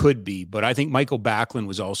thought he could be. But I think Michael Backlund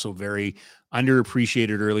was also very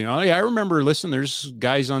underappreciated early on. I remember, there's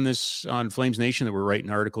guys on Flames Nation that were writing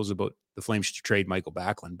articles about the Flames to trade Michael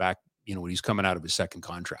Backlund back, when he's coming out of his second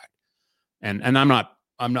contract. And I'm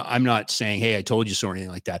not saying, hey, I told you so or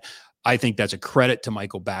anything like that. I think that's a credit to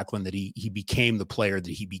Michael Backlund that he became the player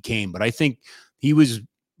that he became. But I think he was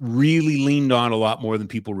really leaned on a lot more than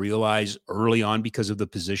people realize early on because of the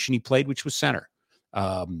position he played, which was center.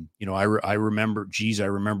 I remember,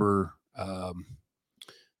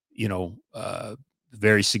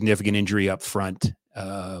 very significant injury up front.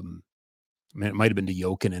 It might've been to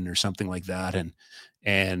Jokinen or something like that.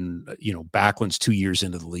 And Backlund's 2 years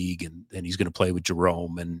into the league and he's going to play with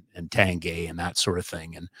Jerome and Tanguay and that sort of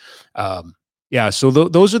thing. And, so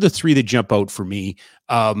those are the three that jump out for me.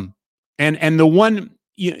 And the one,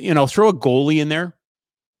 throw a goalie in there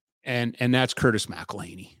and that's Curtis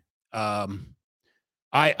McElhinney.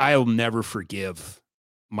 I'll never forgive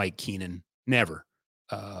Mike Keenan. Never.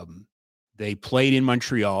 They played in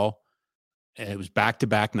Montreal. It was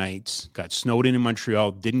back-to-back nights, got snowed in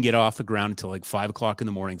Montreal, didn't get off the ground until like 5:00 in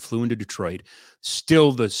the morning, flew into Detroit,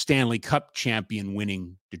 still the Stanley Cup champion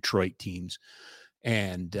winning Detroit teams,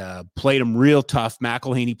 and played them real tough.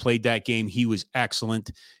 McElhinney played that game. He was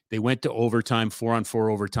excellent. They went to overtime,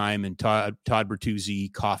 4-on-4 overtime, and Todd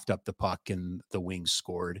Bertuzzi coughed up the puck and the Wings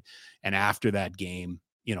scored. And after that game,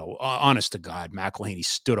 honest to God, McElhinney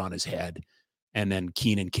stood on his head. And then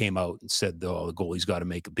Keenan came out and said, the goalie's got to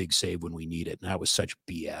make a big save when we need it. And that was such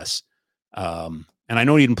BS. And I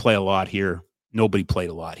know he didn't play a lot here. Nobody played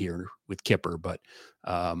a lot here with Kipper, but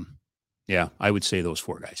I would say those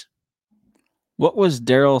four guys. What was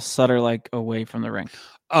Daryl Sutter like away from the rink?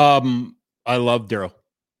 I love Daryl.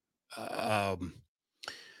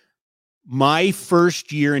 My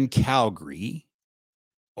first year in Calgary,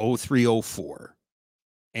 03-04,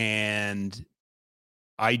 and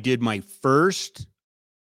I did my first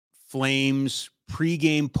Flames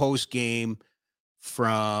pregame, postgame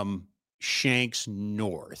from Shanks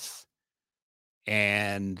North.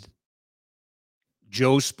 And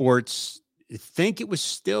Joe Sports, I think it was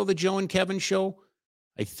still the Joe and Kevin show,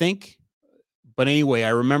 I think. But anyway, I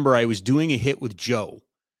remember I was doing a hit with Joe.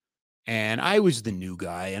 And I was the new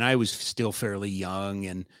guy, and I was still fairly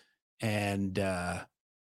young. And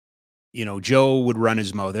Joe would run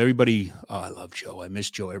his mouth. Everybody, I love Joe. I miss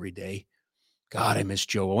Joe every day. God, I miss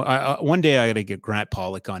Joe. One day I got to get Grant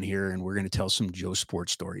Pollock on here, and we're going to tell some Joe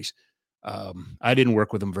sports stories. I didn't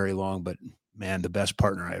work with him very long, but man, the best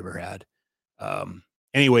partner I ever had.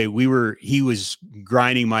 Anyway, he was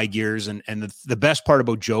grinding my gears, and the best part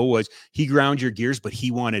about Joe was he ground your gears, but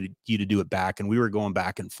he wanted you to do it back, and we were going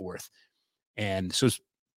back and forth. And so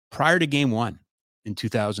prior to game one in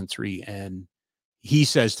 2003, and he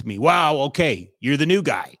says to me, wow, okay, you're the new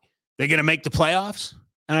guy. They're going to make the playoffs?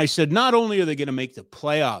 And I said, not only are they going to make the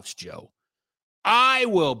playoffs, Joe, I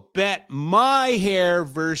will bet my hair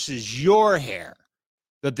versus your hair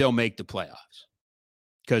that they'll make the playoffs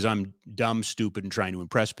because I'm dumb, stupid, and trying to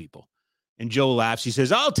impress people. And Joe laughs. He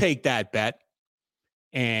says, I'll take that bet.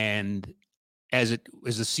 And as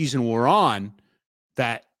the season wore on,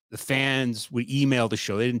 that the fans would email the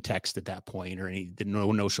show. They didn't text at that point or didn't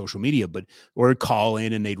know no social media, or call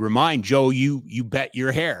in and they'd remind Joe, you bet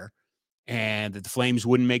your hair and that the Flames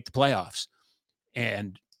wouldn't make the playoffs.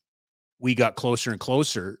 And we got closer and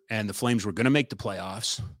closer and the Flames were going to make the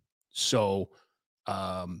playoffs. So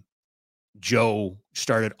Joe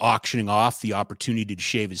started auctioning off the opportunity to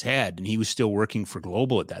shave his head, and he was still working for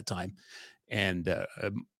Global at that time. And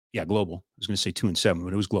Global. I was going to say 2-7,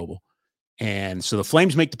 but it was Global. And so the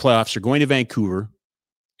Flames make the playoffs. They're going to Vancouver,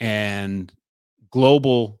 and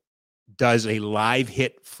Global does a live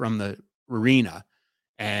hit from the arena,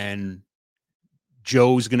 and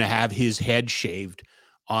Joe's going to have his head shaved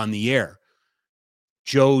on the air.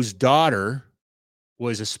 Joe's daughter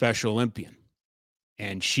was a Special Olympian,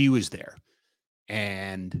 and she was there.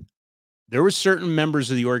 And there were certain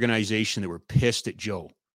members of the organization that were pissed at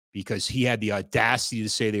Joe because he had the audacity to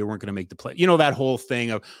say they weren't going to make the play. You know, that whole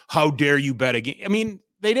thing of how dare you bet again. I mean,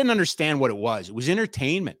 they didn't understand what it was. It was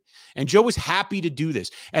entertainment. And Joe was happy to do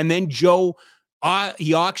this. And then Joe,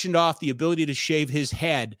 he auctioned off the ability to shave his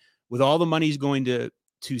head with all the money's going to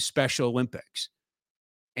Special Olympics.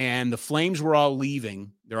 And the Flames were all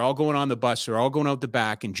leaving. They're all going on the bus. They're all going out the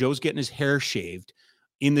back. And Joe's getting his hair shaved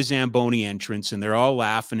in the Zamboni entrance. And they're all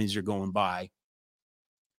laughing as they're going by.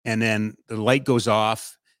 And then the light goes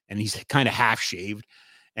off and he's kind of half shaved.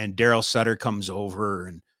 And Daryl Sutter comes over,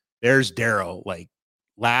 and there's Daryl like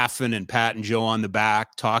laughing and patting Joe on the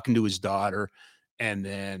back, talking to his daughter. And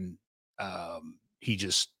then he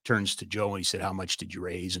just turns to Joe and he said, "How much did you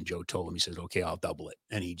raise?" And Joe told him, he said, "Okay, I'll double it."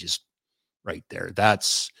 And he just right there.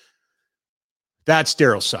 That's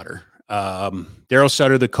Daryl Sutter. Daryl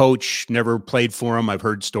Sutter, the coach, never played for him. I've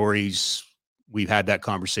heard stories. We've had that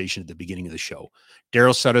conversation at the beginning of the show.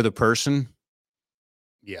 Daryl Sutter, the person.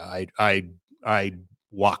 Yeah, I'd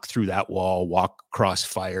walk through that wall, walk across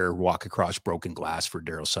fire, walk across broken glass for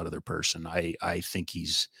Daryl Sutter, the person. I think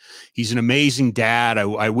he's an amazing dad.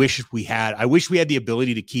 I wish we had the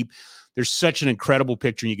ability to keep. There's such an incredible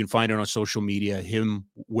picture, and you can find it on social media. Him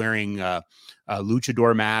wearing a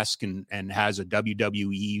luchador mask and has a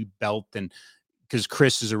WWE belt, and because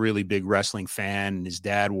Chris is a really big wrestling fan, and his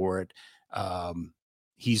dad wore it.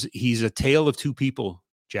 He's a tale of two people,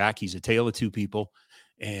 Jack. He's a tale of two people.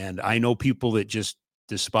 And I know people that just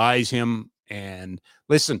despise him. And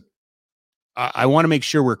listen, I want to make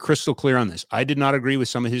sure we're crystal clear on this. I did not agree with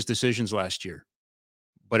some of his decisions last year,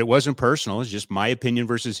 but it wasn't personal. It's just my opinion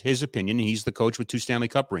versus his opinion. He's the coach with 2 Stanley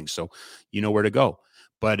Cup rings, so you know where to go.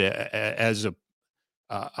 But I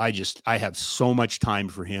have so much time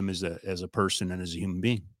for him as a person and as a human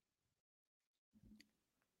being.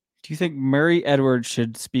 Do you think Murray Edwards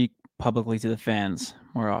should speak publicly to the fans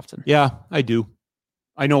more often? Yeah, I do.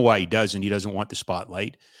 I know why he doesn't. He doesn't want the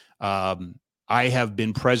spotlight. I have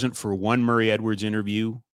been present for one Murray Edwards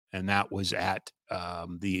interview, and that was at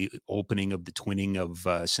the opening of the twinning of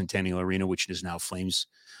Centennial Arena, which is now Flames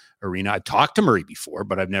Arena. I've talked to Murray before,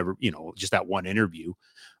 but I've never, just that one interview.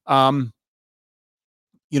 Ken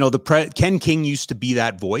King used to be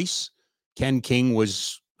that voice. Ken King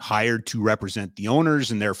was hired to represent the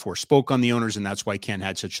owners and therefore spoke on the owners, and that's why Ken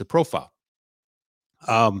had such a profile.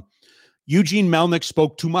 Eugene Melnyk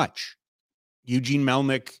spoke too much. Eugene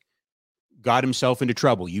Melnyk got himself into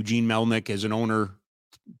trouble. Eugene Melnyk, as an owner,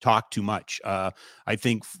 talked too much. I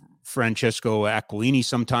think Francesco Aquilini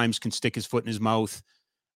sometimes can stick his foot in his mouth.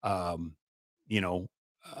 There's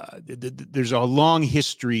a long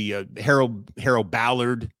history. Harold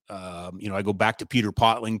Ballard. I go back to Peter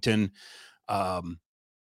Potlington.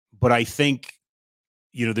 But I think,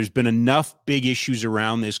 there's been enough big issues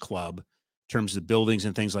around this club in terms of buildings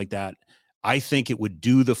and things like that. I think it would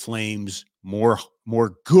do the Flames more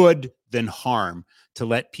good than harm to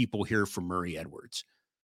let people hear from Murray Edwards.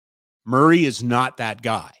 Murray is not that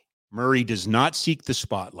guy. Murray does not seek the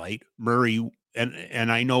spotlight. Murray,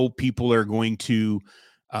 and I know people are going to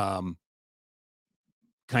kind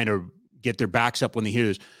of get their backs up when they hear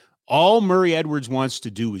this. All Murray Edwards wants to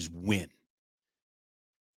do is win.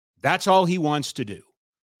 That's all he wants to do.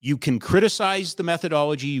 You can criticize the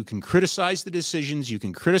methodology. You can criticize the decisions. You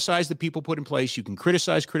can criticize the people put in place. You can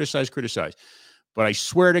criticize. But I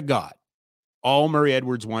swear to God, all Murray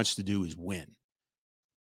Edwards wants to do is win.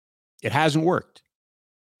 It hasn't worked.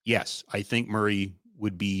 Yes, I think I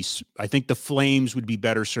think the Flames would be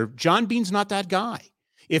better served. John Bean's not that guy.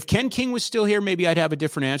 If Ken King was still here, maybe I'd have a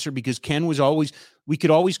different answer, because we could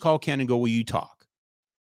always call Ken and go, "Will you talk?"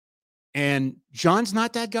 And John's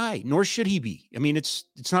not that guy, nor should he be. I mean, it's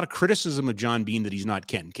not a criticism of John Bean that he's not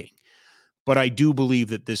Ken King. But I do believe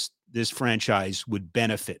that this franchise would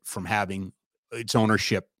benefit from having its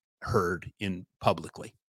ownership heard in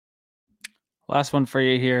publicly. Last one for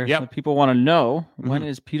you here. Yep. People want to know, when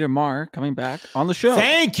is Peter Maher coming back on the show?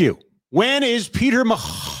 Thank you. When is Peter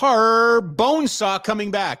Maher Bonesaw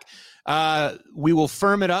coming back? We will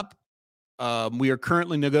firm it up. We are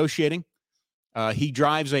currently negotiating. He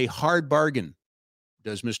drives a hard bargain,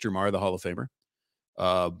 does Mr. Maher, the Hall of Famer.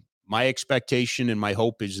 my expectation and my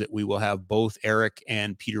hope is that we will have both Eric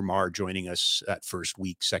and Peter Marr joining us that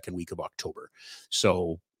second week of October.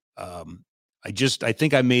 So I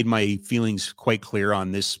think I made my feelings quite clear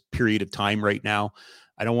on this period of time right now.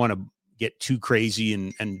 I don't want to get too crazy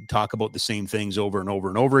and talk about the same things over and over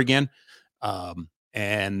and over again.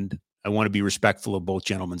 And I want to be respectful of both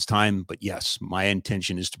gentlemen's time. But yes, my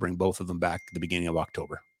intention is to bring both of them back at the beginning of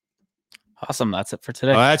October. Awesome. That's it for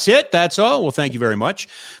today. That's it. That's all. Well, thank you very much.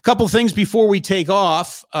 A couple of things before we take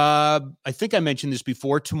off. I think I mentioned this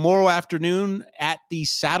before. Tomorrow afternoon at the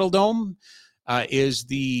Saddle Dome is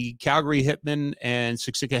the Calgary Hitman and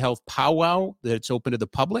Siksika Health Powwow that's open to the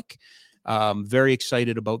public. Very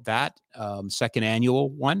excited about that. Second annual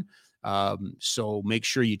one. So make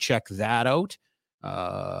sure you check that out.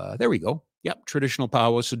 There we go. Yep. Traditional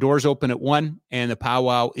powwow. So doors open at 1 and the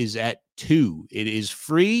powwow is at 2. It is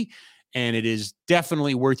free. And it is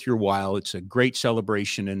definitely worth your while. It's a great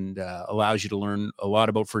celebration and allows you to learn a lot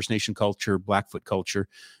about First Nation culture, Blackfoot culture,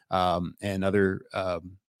 and other,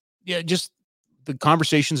 just the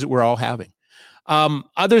conversations that we're all having.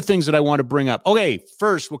 Other things that I want to bring up. Okay,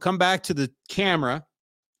 first, we'll come back to the camera.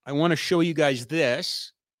 I want to show you guys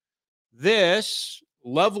this. This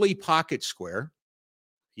lovely pocket square.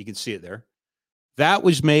 You can see it there. That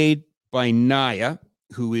was made by Naya,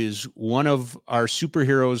 who is one of our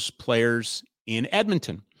superheroes players in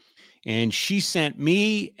Edmonton. And she sent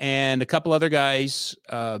me and a couple other guys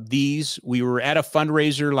these. We were at a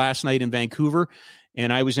fundraiser last night in Vancouver,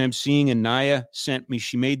 and I was emceeing, and Naya sent me,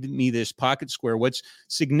 she made me this pocket square. What's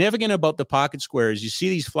significant about the pocket square is you see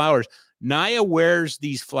these flowers. Naya wears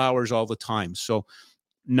these flowers all the time. So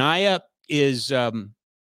Naya is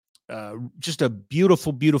just a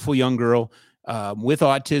beautiful, beautiful young girl. With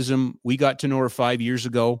autism. We got to know her 5 years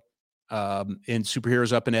ago in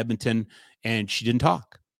Superheroes up in Edmonton, and she didn't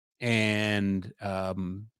talk and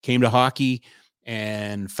came to hockey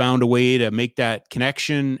and found a way to make that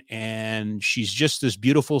connection. And she's just this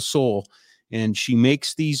beautiful soul. And she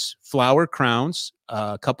makes these flower crowns.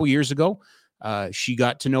 A couple years ago, she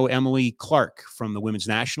got to know Emily Clark from the women's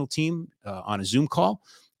national team on a Zoom call.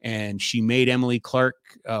 And she made Emily Clark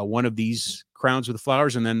one of these crowns with the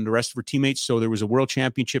flowers, and then the rest of her teammates. So there was a world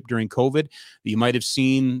championship during COVID. You might have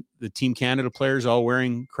seen the Team Canada players all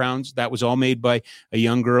wearing crowns. That was all made by a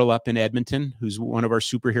young girl up in Edmonton who's one of our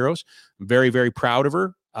superheroes. I'm very, very proud of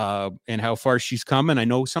her and how far she's come. And I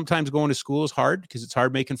know sometimes going to school is hard because it's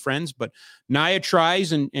hard making friends, but Naya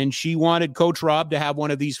tries, and she wanted Coach Rob to have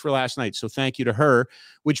one of these for last night. So thank you to her,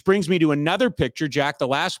 which brings me to another picture. Jack, the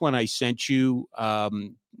last one I sent you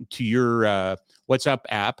to your WhatsApp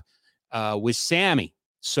app with Sammy.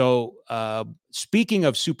 So speaking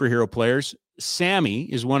of superhero players, Sammy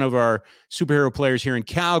is one of our superhero players here in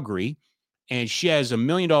Calgary, and she has $1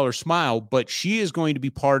 million smile, but she is going to be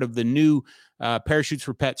part of the new Parachutes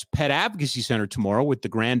for Pets Pet Advocacy Center tomorrow with the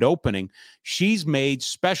grand opening. She's made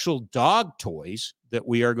special dog toys that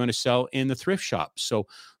we are going to sell in the thrift shop. So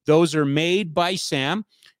those are made by Sam.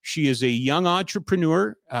 She is a young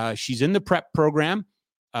entrepreneur. She's in the prep program.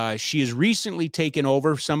 She has recently taken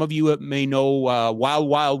over. Some of you may know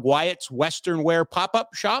Wild Wyatt's Western Wear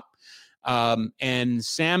pop-up shop. And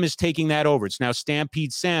Sam is taking that over. It's now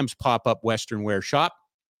Stampede Sam's pop-up Western Wear shop.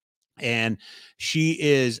 And she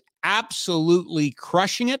is absolutely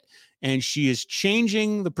crushing it. And she is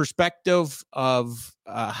changing the perspective of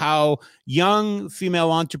how young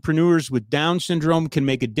female entrepreneurs with Down syndrome can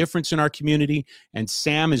make a difference in our community. And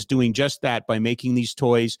Sam is doing just that by making these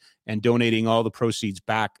toys and donating all the proceeds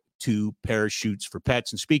back to Parachutes for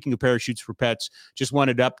Pets. And speaking of Parachutes for Pets, just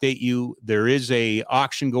wanted to update you. There is a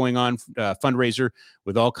auction going on, fundraiser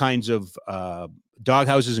with all kinds of dog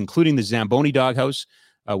houses, including the Zamboni Doghouse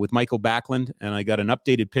with Michael Backlund. And I got an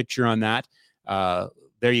updated picture on that.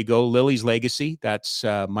 There you go, Lily's Legacy. That's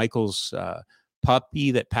Michael's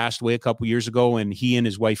puppy that passed away a couple years ago, and he and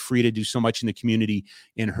his wife Frida do so much in the community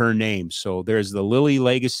in her name. So there's the Lily's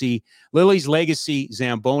Legacy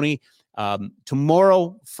Zamboni.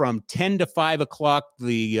 Tomorrow from 10 to 5 o'clock,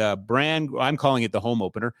 the I'm calling it the home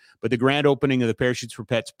opener, but the grand opening of the Parachutes for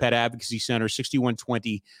Pets Pet Advocacy Center,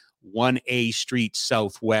 6120 1A Street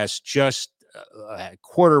Southwest, just a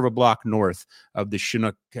quarter of a block north of the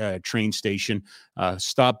Chinook train station.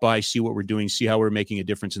 Stop by, see what we're doing, see how we're making a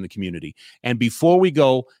difference in the community. And before we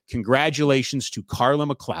go, congratulations to Carla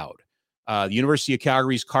McLeod. The University of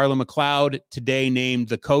Calgary's Carla McLeod today named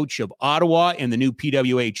the coach of Ottawa in the new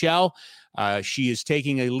PWHL. She is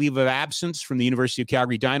taking a leave of absence from the University of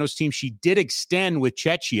Calgary Dinos team. She did extend with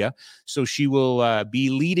Czechia, so she will be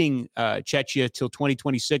leading Czechia till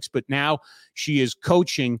 2026, but now she is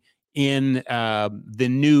coaching in the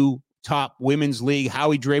new top women's league.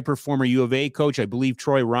 Howie Draper, former U of A coach. I believe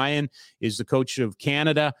Troy Ryan is the coach of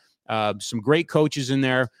Canada. Some great coaches in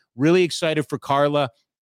there. Really excited for Carla.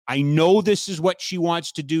 I know this is what she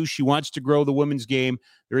wants to do. She wants to grow the women's game.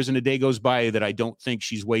 There isn't a day goes by that I don't think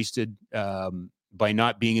she's wasted by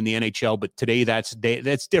not being in the NHL. But today that's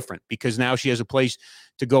different because now she has a place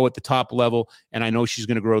to go at the top level, and I know she's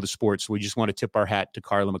going to grow the sport. So we just want to tip our hat to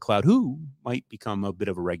Carla McLeod, who might become a bit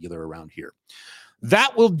of a regular around here.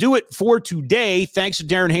 That will do it for today. Thanks to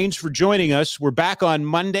Darren Haynes for joining us. We're back on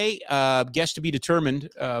Monday. Guest to be determined.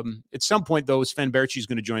 At some point, though, Sven Berchi is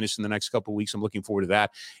going to join us in the next couple of weeks. I'm looking forward to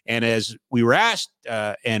that. And as we were asked,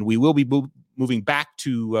 and we will be moving back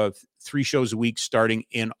to 3 shows a week starting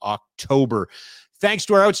in October. Thanks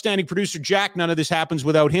to our outstanding producer, Jack. None of this happens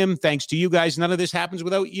without him. Thanks to you guys. None of this happens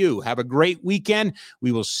without you. Have a great weekend.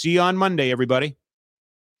 We will see you on Monday, everybody.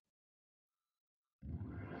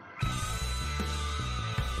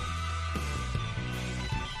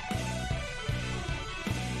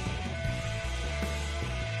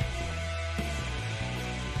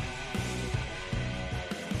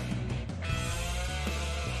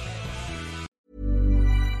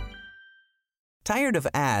 Tired of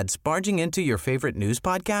ads barging into your favorite news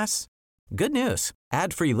podcasts? Good news.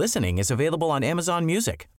 Ad-free listening is available on Amazon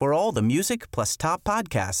Music for all the music plus top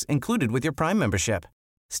podcasts included with your Prime membership.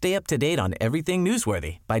 Stay up to date on everything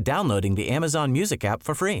newsworthy by downloading the Amazon Music app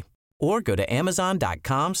for free or go to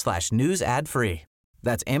amazon.com/news ad free.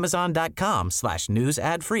 That's amazon.com/news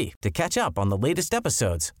ad free to catch up on the latest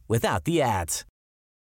episodes without the ads.